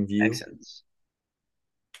opposing view. Texans.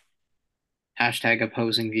 Hashtag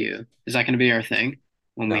opposing view. Is that going to be our thing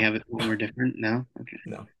when we No, have it when we're different? No. Okay.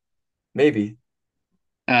 no. Maybe.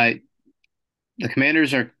 Uh, the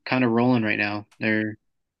Commanders are kind of rolling right now. They're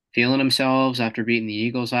feeling themselves after beating the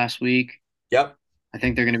Eagles last week. Yep. I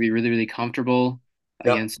think they're going to be really, really comfortable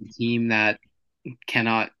Yep. against a team that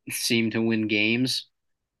cannot seem to win games.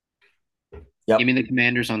 Give Yep. me the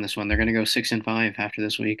Commanders on this one. They're going to go 6-5 after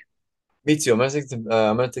this week. Me too. I'm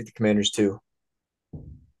gonna take the Commanders too.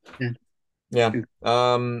 Yeah. Yeah.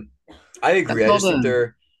 I That's agree. I all just think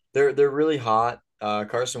the they're really hot.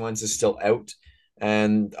 Carson Wentz is still out,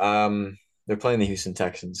 and they're playing the Houston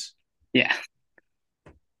Texans. yeah.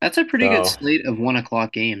 That's a pretty good So slate of 1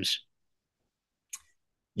 o'clock games.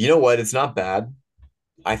 you know what? It's not bad.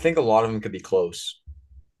 I think a lot of them could be close.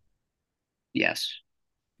 Yes.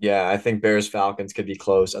 Yeah, I think Bears Falcons could be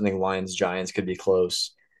close. I think Lions Giants could be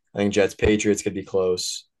close. I think Jets Patriots could be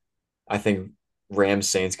close. I think Rams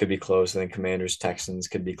Saints could be close. I think Commanders Texans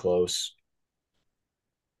could be close.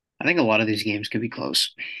 I think a lot of these games could be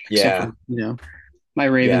close, except for, Yeah, my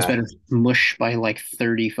Ravens yeah. better mush by like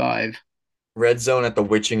 35 Red Zone at the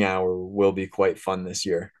witching hour will be quite fun this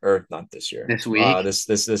year, or not this year. this week.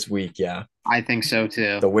 This week, yeah. I think so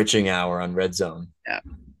too. The witching hour on Red Zone. Yeah.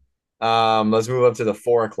 Let's move up to the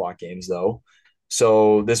 4 o'clock games though.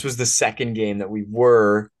 So this was the second game that we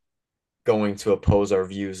were going to oppose our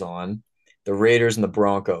views on, the Raiders and the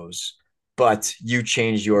Broncos. But you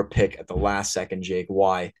changed your pick at the last second, Jake.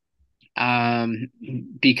 Why? Um,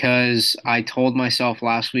 because I told myself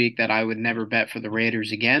last week that I would never bet for the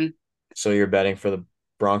Raiders again. So you're betting for the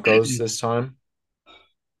Broncos this time?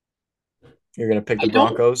 You're gonna pick the I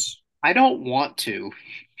don't Broncos? I don't want to.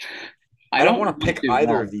 I I don't don't want to want pick to.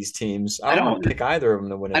 either No, of these teams. I I don't want don't. to pick either of them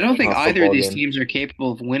to win I don't think a either of football these game. teams are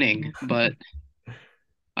capable of winning, but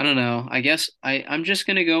I don't know. I guess I'm just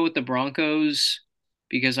gonna go with the Broncos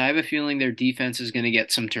because I have a feeling their defense is gonna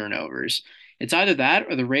get some turnovers. It's either that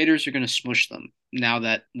or the Raiders are gonna smush them now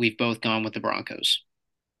that we've both gone with the Broncos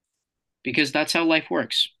because that's how life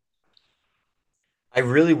works. I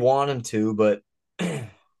really want him to, but I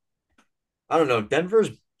don't know. Denver's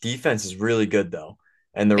defense is really good though,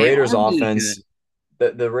 and They are really good.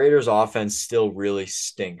 the Raiders' offense still really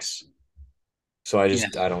stinks. So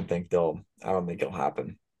Yes. I don't think it'll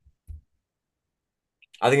happen.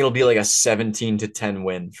 I think it'll be like a 17-10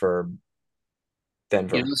 win for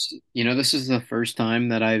Denver. This is the first time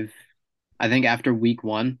that I think after week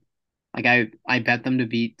one, like I bet them to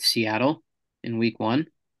beat Seattle in week one.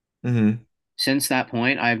 Hmm. Since that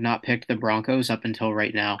point, I have not picked the Broncos up until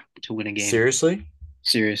right now to win a game. Seriously?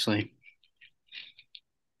 Seriously.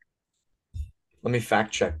 Let me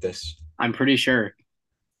fact check this. I'm pretty sure.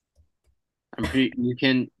 You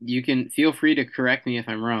can feel free to correct me if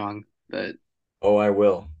I'm wrong, but Oh, I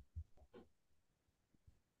will.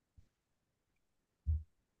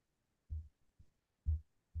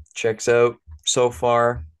 Checks out so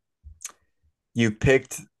far. You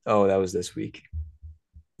picked, oh, that was this week.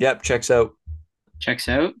 Yep, checks out. checks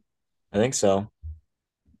out. I think so.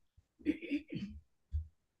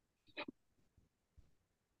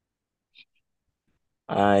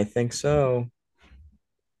 I think so.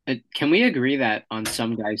 Can we agree that on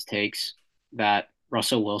some guys' takes that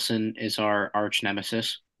Russell Wilson is our arch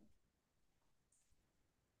nemesis?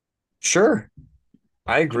 Sure.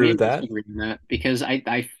 I Can agree we with at least that. agree on that? Because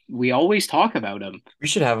we always talk about him. We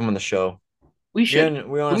should have him on the show. We should.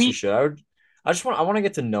 We Can honestly we? should. I want to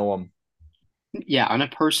get to know him. Yeah, on a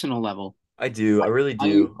personal level. I do. I really I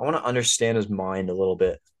do. I want to understand his mind a little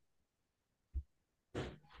bit.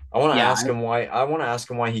 yeah, I want to ask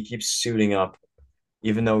him why he keeps suiting up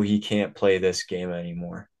even though he can't play this game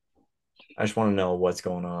anymore. I just want to know what's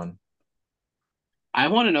going on. I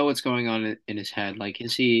want to know what's going on in his head. Like,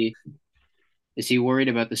 is he worried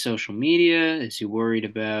about the social media? Is he worried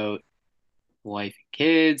about wife and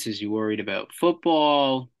kids? Is he worried about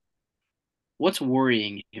football? What's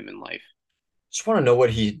worrying him in life? Just want to know what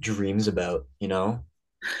he dreams about, you know?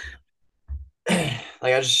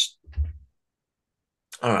 Like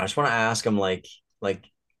I don't know, I just want to ask him like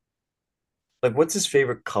what's his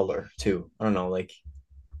favorite color too? I don't know, Like,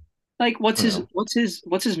 I don't know.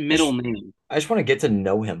 what's his I middle just name? I just want to get to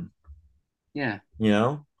know him, Yeah. you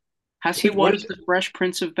know? Has he What watched did The Fresh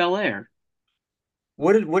Prince of Bel-Air?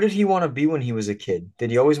 what did he want to be when he was a kid?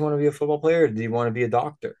 Did he always want to be a football player or did he want to be a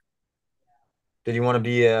doctor? Did he want to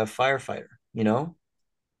be a firefighter, you know?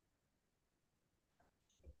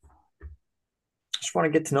 Just want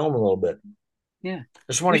to get to know him a little bit. Yeah.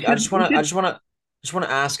 I We should just want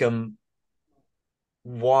to ask him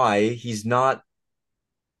why he's not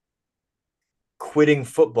quitting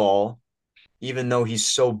football even though he's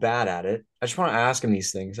so bad at it. I just want to ask him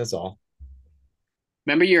these things. That's all.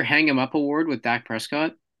 remember your Hang 'em Up award with Dak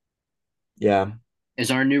Prescott? Yeah.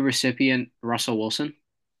 Is our new recipient Russell Wilson?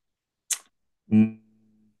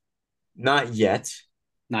 Not yet.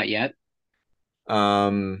 Not yet.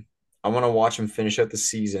 Um, I want to watch him finish out the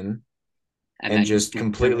season And and then you just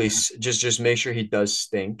can determine that. just make sure he does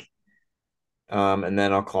stink. And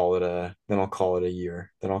then I'll call it a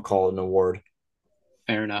year. Then I'll call it an award.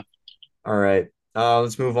 Fair enough. All right.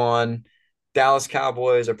 Let's move on. Dallas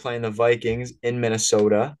Cowboys are playing the Vikings in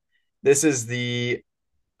Minnesota. This is the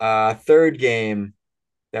third game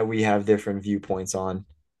that we have different viewpoints on.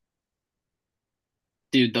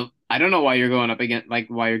 Dude, I don't know why you're going up against like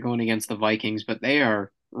why you're going against the Vikings, but they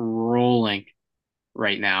are rolling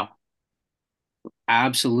right now.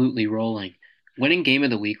 Absolutely rolling. Winning game of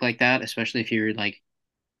the week like that, especially if you're like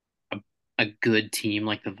a, a good team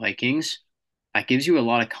like the Vikings, that gives you a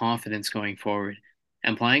lot of confidence going forward.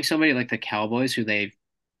 And playing somebody like the Cowboys,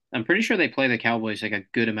 I'm pretty sure they play the Cowboys like a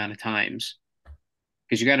good amount of times.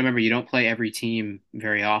 Because you got to remember, you don't play every team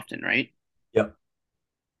very often, right? Yep.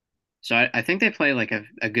 So I think they play like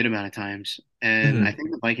a good amount of times. And I Mhm.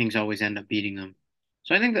 think the Vikings always end up beating them.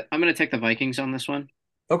 So I think that I'm going to take the Vikings on this one.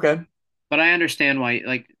 Okay. But I understand why,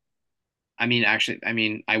 like,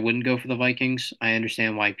 I wouldn't go for the Vikings. I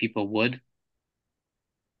understand why people would,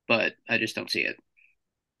 but I just don't see it.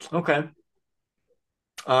 Okay.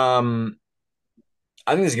 Um,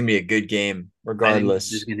 I think this is gonna be a good game, I think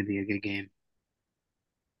this is regardless. going to be a good game.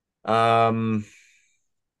 Um,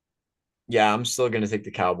 yeah, I'm still gonna take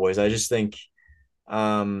the Cowboys. I just think,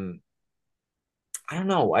 um, I don't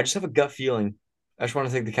know. I just have a gut feeling. I just want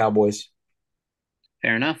to take the Cowboys.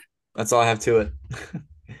 Fair enough. That's all I have to it.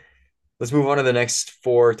 let's move on to the next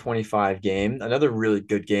 4:25 game. Another really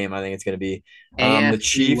good game. I think it's going to be the AFC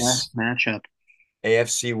Chiefs West matchup.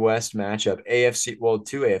 AFC West matchup.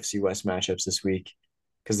 Two AFC West matchups this week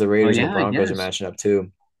because the Oh Raiders and the yeah, I Broncos are guess. matching up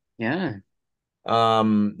too. Yeah.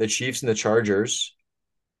 The Chiefs and the Chargers.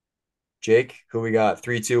 Jake, who we got?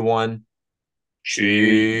 Three, two, one.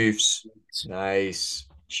 Chiefs. Chiefs. Nice.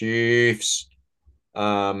 Chiefs.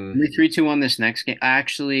 Can Um, we 3-2-1 this next game?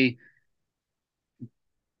 Actually,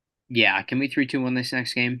 yeah. Can we 3-2-1 this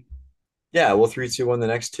next game? yeah, we'll 3-2-1 the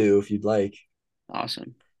next two if you'd like.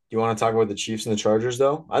 Awesome. Do you want to talk about the Chiefs and the Chargers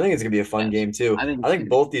though? I think it's gonna be a fun Yes. game too. I think I it's think gonna be.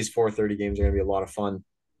 both these 4:30 games are gonna be a lot of fun.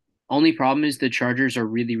 Only problem is the Chargers are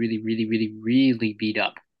really, really, really, really, really beat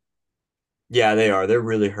up. Yeah, they are. They're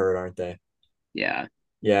really hurt, aren't they? Yeah.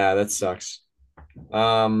 Yeah, that sucks.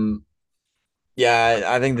 Um, yeah,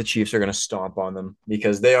 I think the Chiefs are gonna stomp on them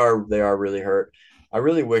because they are really hurt. I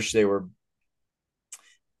really wish they were.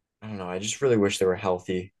 I don't know. I just really wish they were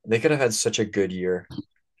healthy. They could have had such a good year.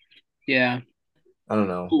 Yeah. I don't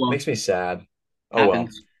know. Oh well. Makes me sad. Oh well.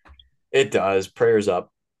 Happens. It does. Prayers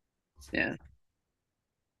up. Yeah.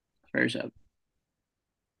 Prayers up.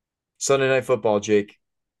 Sunday night football, Jake.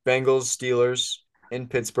 Bengals, Steelers in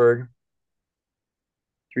Pittsburgh.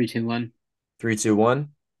 3-2-1.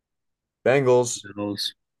 3-2-1. Bengals.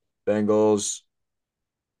 Bills. Bengals.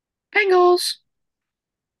 Bengals.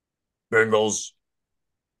 Bengals.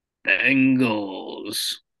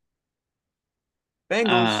 Bengals.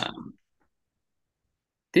 Bengals. Uh,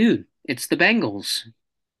 dude, it's the Bengals.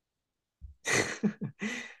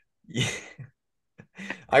 Yeah.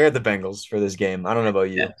 I got the Bengals for this game. I don't know about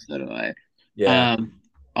Yeah, you. so do I. Yeah. Um,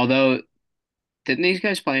 although didn't these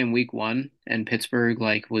guys play in week one and Pittsburgh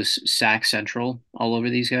like was sack central all over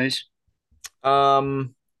these guys?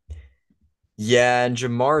 Um, yeah, and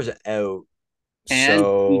Jamar's out.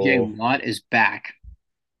 And TJ So, Watt is back.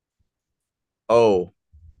 oh,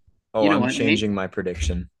 oh, You know I'm what, Nate? changing my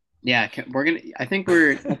prediction. Yeah, we're gonna. I think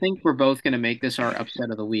we're both gonna make this our upset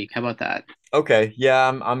of the week. How about that? Okay, yeah,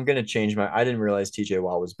 I'm gonna change my. I didn't realize TJ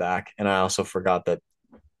Watt was back, and I also forgot that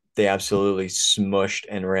they absolutely smushed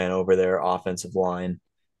and ran over their offensive line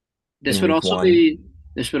in This would week also one. be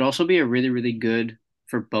this would also be a really, really good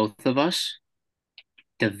for both of us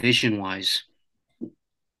division wise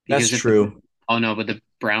That's because if the true. oh no, but the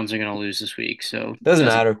Browns are gonna lose this week, so Doesn't doesn't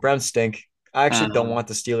matter. Browns stink. I actually don't um want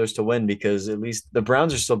the Steelers to win because at least the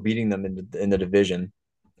Browns are still beating them in the division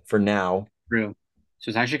for now. true. So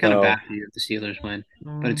it's actually kind of bad So, for you if the Steelers win,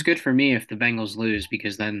 but it's good for me if the Bengals lose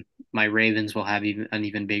because then my Ravens will have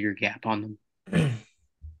even bigger gap on them.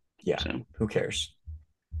 yeah, So who cares?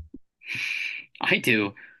 I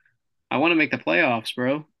do. I want to make the playoffs,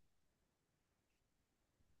 bro.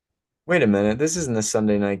 Wait a minute. This isn't the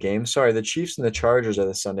Sunday night game. Sorry, the Chiefs and the Chargers are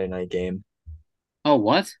the Sunday night game. Oh,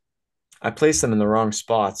 what? I placed them in the wrong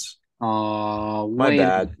spots. Oh, My way to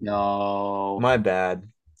bad. go. My bad.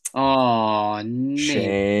 Oh, Shame,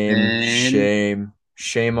 Nathan. shame,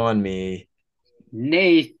 shame on me.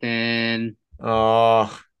 Nathan.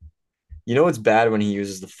 Oh, you know it's bad when he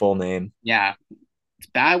uses the full name. Yeah, it's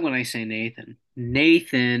bad when I say Nathan.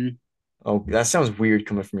 Nathan. Oh, that sounds weird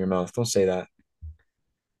coming from your mouth. Don't say that.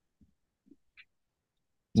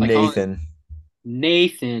 It's like calling Nathan.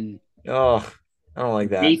 Nathan. Oh, I don't like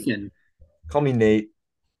that. Nathan. Call me Nate.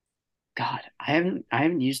 God, I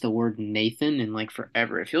haven't used the word Nathan in like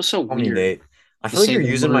forever. It feels so Call me weird Nate. I to feel like say you're the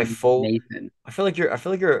using my word full Nathan. I feel like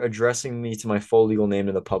you're addressing me to my full legal name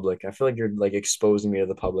to the public. I feel like you're like exposing me to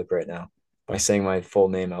the public right now by saying my full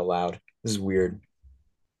name out loud. This is weird.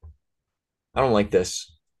 I don't like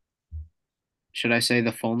this. Should I say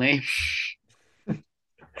the full name?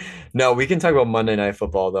 No, we can talk about Monday Night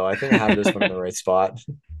Football though. I think I have this one in the right spot.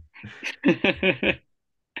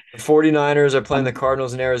 The 49ers are playing I'm, the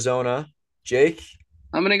Cardinals in Arizona. Jake,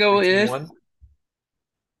 I'm gonna go 3, 2, with 1.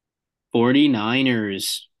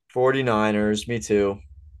 49ers. 49ers. Me too.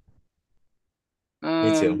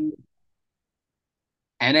 Me too. Um,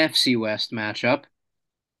 NFC West matchup.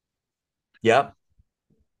 Yep.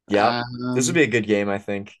 Yep. This would Um, be a good game, I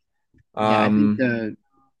think. yeah, I think Um,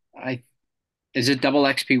 I is it double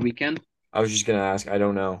XP weekend? I was just gonna ask. I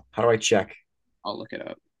don't know. How do I check? I'll look it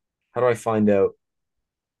up. How do I find out?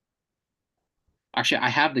 Actually, I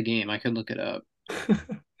have the game. I could look it up.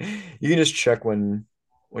 You can just check when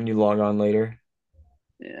you log on later.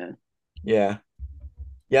 Yeah. Yeah.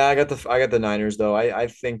 Yeah, I got the Niners though. I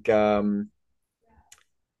think they'll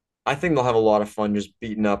have a lot of fun just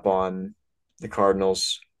beating up the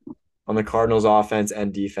Cardinals, on the Cardinals offense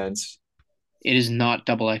and defense. It is not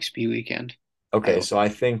double XP weekend, by the Okay, way. so I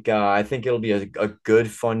think it'll be a good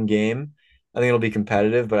fun game. I think it'll be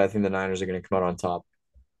competitive, but I think the Niners are going to come out on top.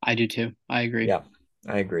 I do too. I agree. Yeah,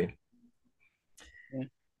 I agree. Yeah.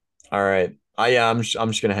 All right. I'm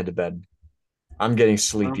just gonna head to bed. I'm getting Well,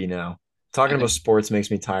 sleepy now. Talking I about think sports makes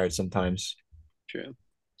me tired sometimes. true.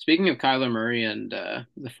 Speaking of Kyler Murray and the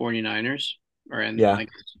 49ers, or in Yeah, like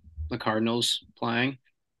the Cardinals playing,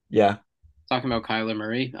 yeah. talking about Kyler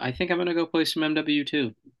Murray, I think I'm gonna go play some MW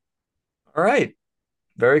too. All right.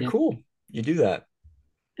 Very Yeah. cool. You do that.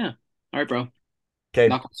 Yeah. All right, bro. Okay.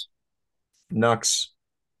 Knuckles. Nux.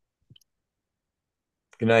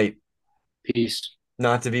 Good night. Peace.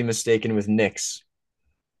 Not to be mistaken with Knicks.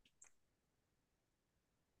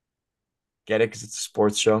 Get it? Because it's a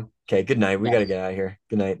sports show. Okay. Good night. We got to Yes. get out of here.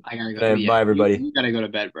 Good night. I gotta go. Good night. Yeah, Bye, you, everybody. you gotta go to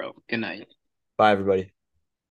bed, bro. Good night. Bye, everybody.